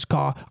sold this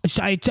car.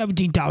 I had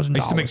 $17,000. I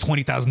used to make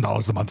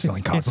 $20,000 a month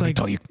selling cars. Let me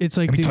tell you. It's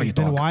like, dude,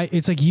 then why?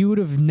 It's like you would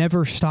have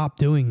never stopped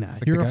doing that.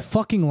 Like you're a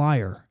fucking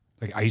liar.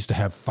 Like I used to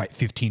have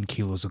 15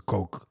 kilos of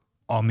coke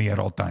on me at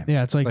all times.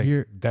 Yeah, it's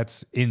like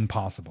that's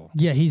impossible.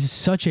 Yeah, he's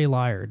such a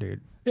liar,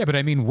 dude. Yeah, but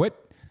I mean, what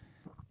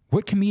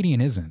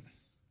comedian isn't?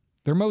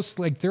 They're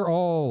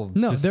all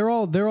no, they're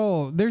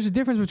all. There's a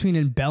difference between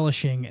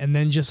embellishing and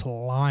then just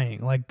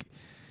lying. Like,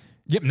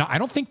 yep. No, I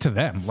don't think to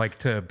them, like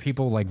to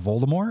people like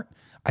Voldemort.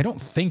 I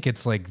don't think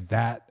it's like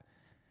that.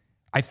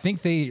 I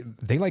think they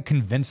like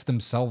convince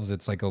themselves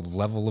it's like a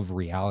level of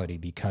reality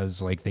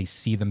because like they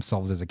see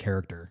themselves as a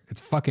character. It's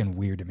fucking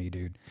weird to me,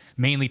 dude.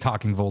 Mainly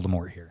talking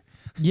Voldemort here.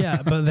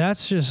 Yeah, but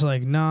that's just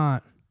like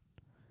not.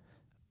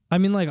 I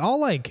mean, like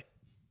I'll like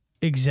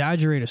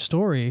exaggerate a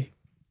story.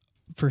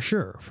 For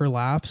sure, for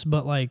laughs,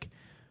 but like,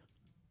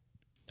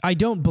 I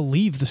don't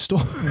believe the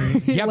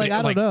story. Yeah, like, but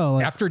I don't know.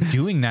 Like, after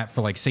doing that for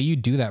like, say you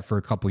do that for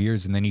a couple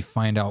years, and then you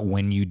find out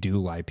when you do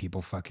lie,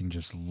 people fucking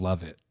just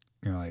love it.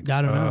 You're like,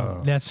 I don't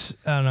know. I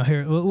don't know.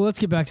 Here, well, let's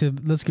get back to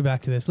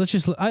this. I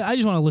just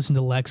want to listen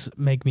to Lex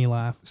make me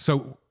laugh.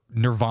 So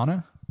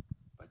Nirvana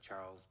by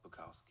Charles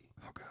Bukowski.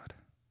 Oh God,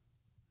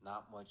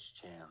 not much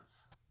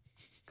chance.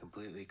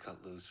 Completely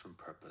cut loose from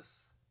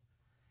purpose.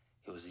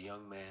 He was a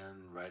young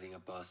man riding a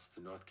bus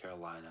to North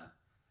Carolina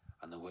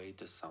on the way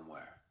to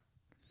somewhere,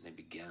 and it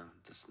began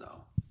to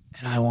snow.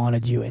 And I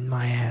wanted you in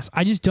my ass.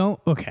 I just don't.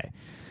 Okay.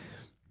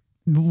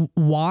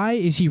 Why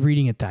is he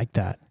reading it like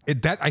that?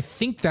 I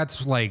think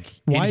that's like.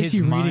 Why is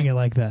he reading it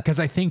like that? Because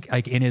I think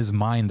like in his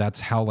mind,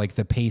 that's how like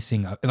the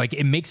pacing, like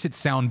it makes it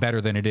sound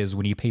better than it is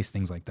when you pace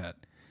things like that.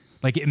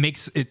 Like it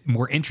makes it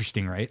more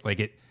interesting, right? Like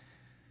it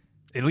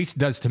at least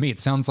does to me. It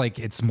sounds like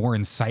it's more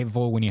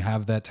insightful when you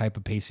have that type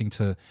of pacing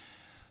to.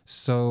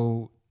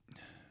 So,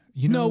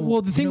 you know. No,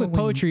 well, the thing with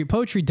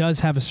poetry does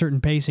have a certain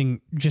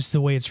pacing, just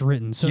the way it's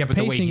written. So yeah, the but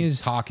pacing the way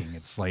he's talking,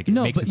 it's like it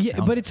makes it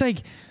sound but it's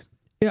like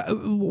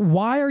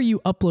Why are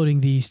you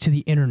uploading these to the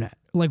internet?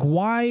 Like,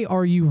 why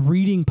are you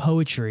reading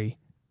poetry?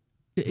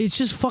 It's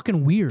just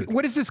fucking weird.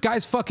 What is this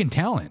guy's fucking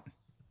talent?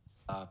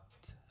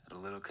 Stopped at a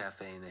little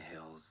cafe in the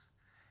hills,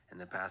 and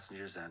the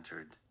passengers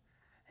entered,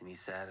 and he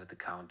sat at the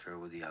counter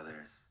with the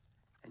others,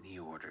 and he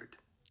ordered.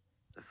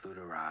 The food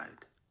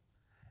arrived,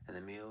 and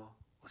the meal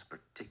was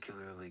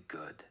particularly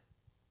good,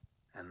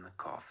 and the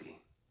coffee.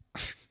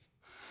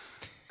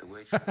 The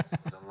waitress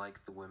was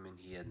unlike the women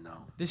he had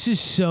known, This is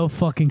so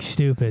fucking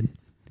stupid.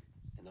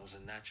 and there was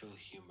a natural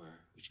humor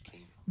which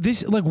came from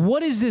This, like,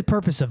 what is the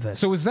purpose of this?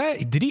 So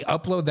did he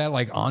upload that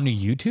like onto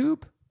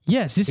YouTube?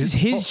 yes, this is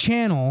his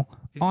channel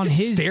on Just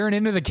his. staring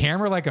into the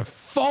camera like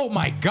oh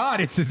my God,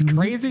 it's as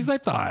crazy as I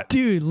thought.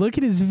 Dude, look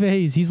at his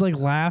face. He's like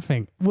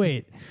laughing.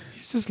 Wait.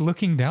 He's just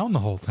looking down the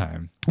whole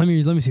time. Let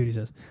me see what he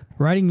says.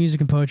 Writing music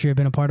and poetry have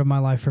been a part of my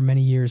life for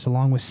many years,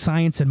 along with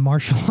science and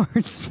martial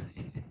arts.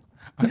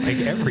 I like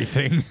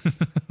everything.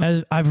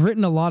 I've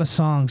written a lot of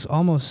songs,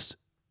 almost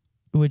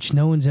which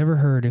no one's ever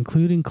heard,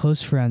 including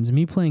close friends.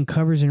 Me playing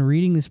covers and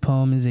reading this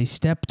poem is a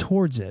step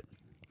towards it.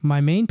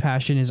 My main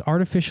passion is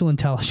artificial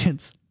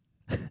intelligence.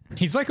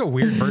 He's like a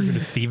weird version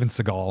of Steven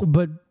Seagal.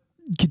 But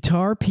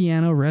guitar,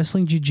 piano,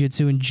 wrestling,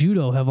 jiu-jitsu, and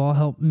judo have all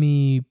helped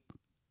me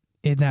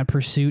in that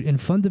pursuit in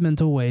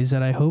fundamental ways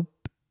that I hope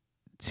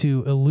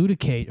to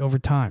elucidate over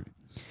time.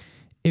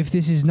 If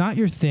this is not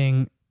your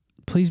thing,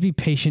 please be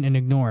patient and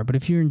ignore it. But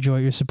if you enjoy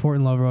it, your support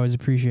and love are always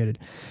appreciated.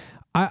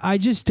 I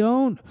just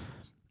don't.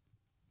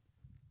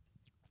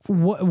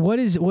 What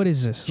is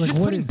this? He's just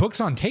putting books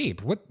on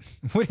tape. What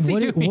is he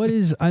doing?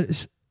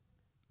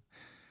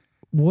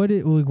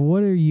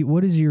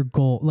 What is your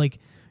goal? Like,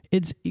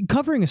 it's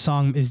covering a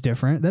song is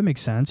different. That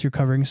makes sense. You're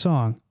covering a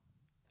song.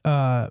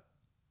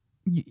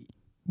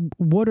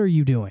 What are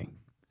you doing?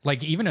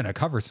 Like even in a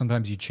cover,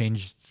 sometimes you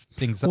change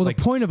things up. Well, like,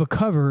 the point of a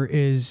cover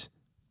is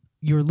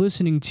you're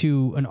listening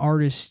to an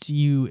artist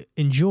you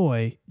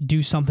enjoy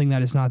do something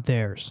that is not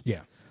theirs.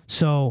 yeah.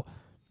 So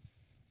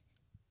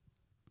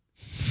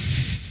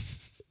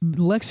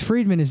Lex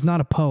Friedman is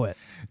not a poet.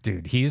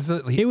 Dude,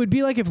 It would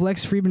be like if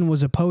Lex Friedman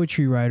was a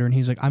poetry writer and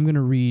he's like, I'm going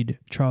to read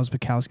Charles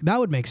Bukowski. That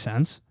would make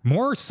sense.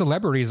 more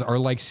celebrities are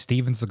like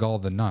Steven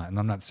Seagal than not. And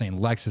I'm not saying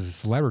Lex is a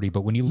celebrity,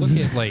 but when you look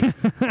at like,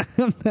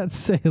 I'm not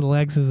saying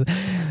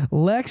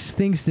Lex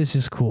thinks this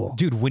is cool.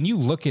 dude, when you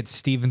look at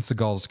Steven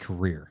Seagal's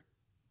career,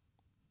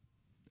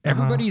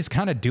 everybody's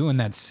kind of doing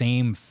that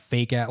same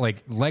fake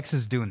like Lex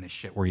is doing this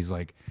shit where he's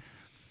like,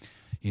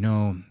 you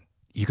know,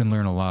 you can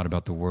learn a lot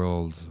about the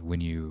world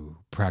when you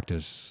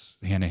practice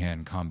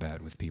hand-to-hand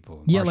combat with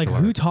people. Yeah, like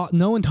martial who arts. talk?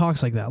 No one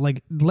talks like that.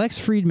 Like Lex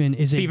Friedman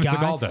is Steven a guy.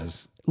 Seagal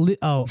does.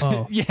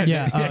 Oh,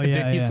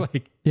 Yeah, he's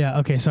like, yeah.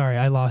 Okay, sorry,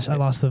 I lost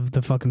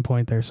the fucking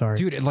point there. Sorry,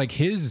 dude, like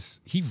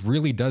he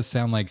really does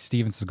sound like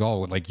Steven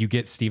Seagal. Like you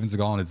get Steven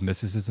Seagal and his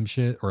mysticism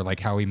shit, or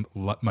like how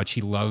much he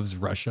loves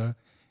Russia.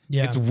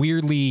 Yeah, It's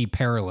weirdly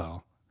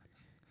parallel.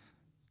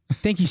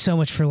 Thank you so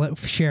much for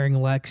sharing,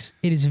 Lex.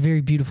 It is a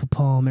very beautiful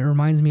poem. It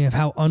reminds me of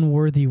how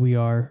unworthy we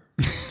are.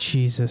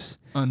 Jesus.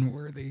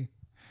 Unworthy.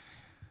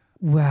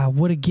 Wow,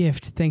 what a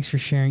gift. Thanks for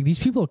sharing. These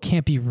people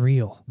can't be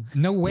real.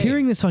 No way.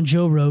 Hearing this on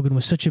Joe Rogan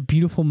was such a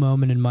beautiful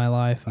moment in my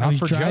life. I Not was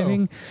for Joe.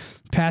 driving,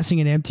 passing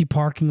an empty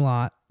parking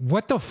lot.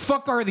 What the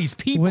fuck are these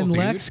people, When dude?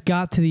 Lex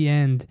got to the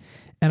end,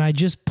 and I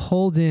just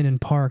pulled in and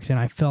parked, and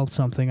I felt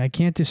something. I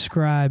can't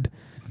describe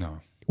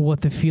No.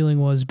 what the feeling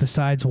was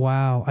besides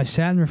wow. I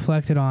sat and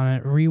reflected on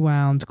it,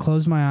 rewound,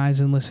 closed my eyes,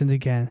 and listened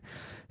again.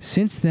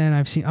 Since then,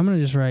 I'm going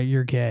to just write,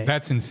 you're gay.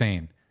 That's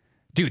insane.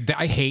 Dude,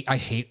 I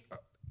hate,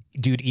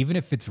 dude, even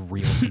if it's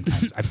real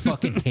sometimes, I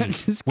fucking hate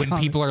Just when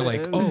people are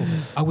like, oh,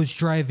 I was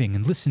driving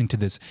and listening to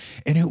this,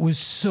 and it was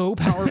so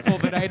powerful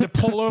that I had to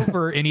pull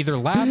over and either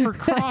laugh or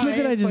cry. Look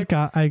at I It's just like,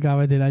 got I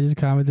commented. I just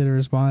commented and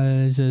responded,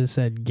 and it just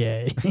said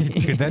gay.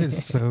 dude, that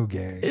is so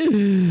gay.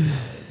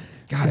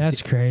 God,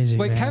 That's crazy.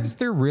 Like, man. has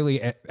there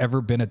really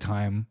ever been a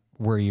time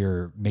where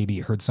you're maybe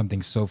heard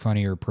something so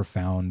funny or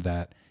profound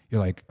that you're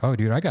like, oh,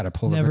 dude, I got to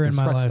pull Never over at in this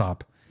my rest life.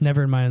 stop.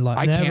 Never in my life.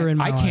 I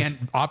life. can't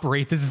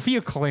operate this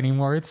vehicle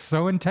anymore. It's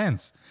so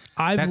intense.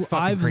 That's fucking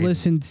I've crazy.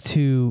 listened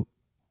to.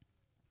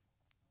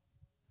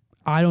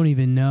 I don't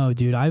even know,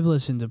 dude. I've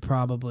listened to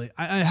probably.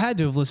 I had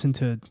to have listened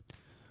to.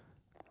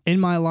 In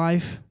my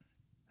life,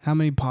 how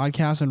many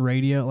podcasts and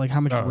radio? Like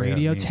how much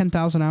radio? me.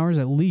 10,000 hours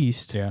at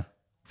least. Yeah.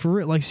 For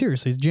real, like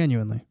seriously,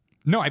 genuinely.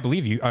 No, I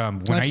believe you. When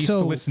Like, I used to so-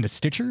 listen to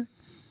Stitcher,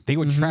 they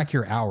would track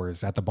your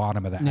hours at the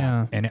bottom of the app.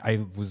 Yeah. And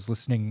I was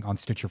listening on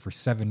Stitcher for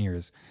 7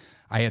 years.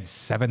 I had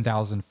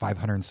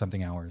 7,500 and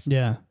something hours.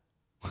 Yeah.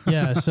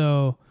 Yeah.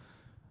 So,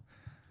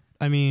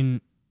 I mean,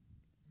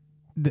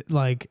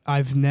 like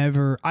I've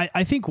never,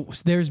 I think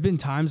there's been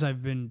times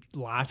I've been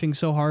laughing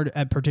so hard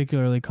at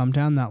particularly Come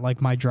Town that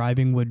like my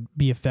driving would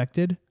be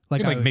affected.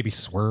 Like, maybe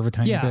swerve a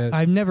tiny yeah, bit.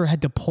 I've never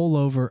had to pull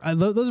over.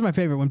 Those are my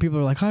favorite when people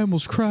are like, I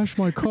almost crashed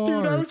my car.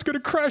 Dude, I was going to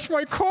crash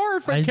my car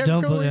if I kept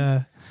going.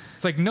 Yeah.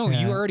 It's like, no,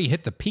 you already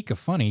hit the peak of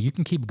funny. You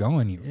can keep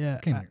going. You Yeah,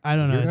 fucking I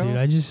don't know, weirdo.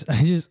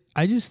 dude.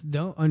 I just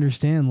don't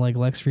understand like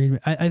Lex Friedman.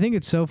 I think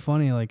it's so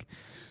funny. Like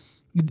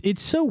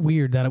It's so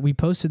weird that we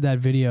posted that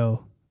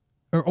video,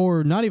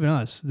 or not even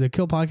us. The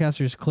Kill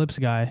Podcasters Clips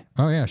guy.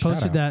 Oh yeah,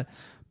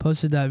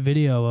 posted that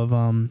video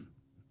of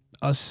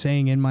us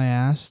saying "in my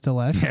ass" to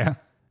Lesh. Yeah.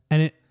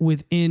 And it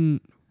within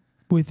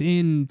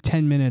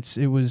 10 minutes,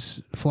 it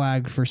was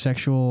flagged for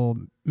sexual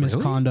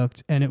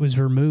misconduct, and it was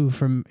removed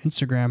from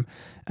Instagram.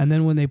 And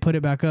then when they put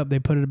it back up, they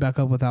put it back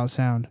up without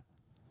sound.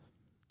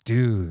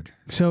 Dude.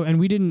 So, and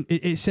we didn't.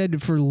 It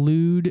said for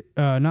lewd,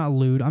 not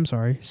lewd. I'm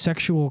sorry,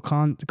 sexual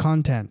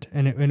content,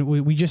 and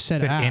we just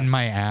said ass. "in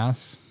my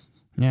ass."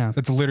 Yeah,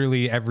 that's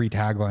literally every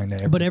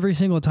tagline. But every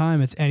single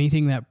time, it's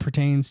anything that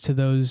pertains to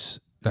those.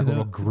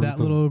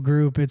 Little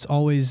group, it's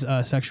always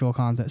sexual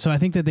content. So I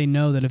think that they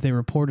know that if they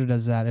report it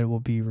as that, it will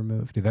be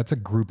removed. Dude, that's a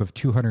group of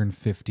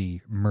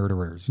 250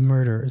 murderers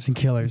and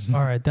killers.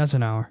 All right, that's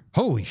an hour.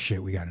 Holy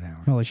shit, we got an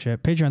hour. Holy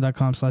shit.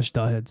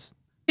 Patreon.com/Dahheads.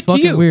 It's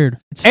fucking you. weird.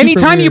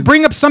 Anytime weird. you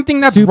bring up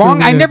something that's Super wrong,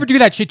 weird. I never do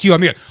that shit to you.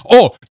 I'm like,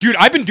 oh, dude,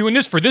 I've been doing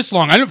this for this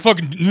long. I don't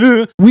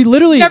fucking. We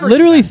literally Never do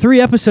that.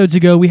 3 episodes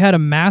ago, we had a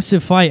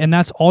massive fight, and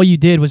that's all you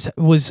did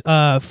was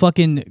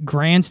fucking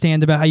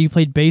grandstand about how you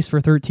played bass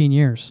for 13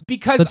 years.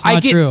 Because That's I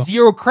not get true.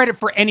 zero credit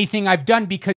for anything I've done because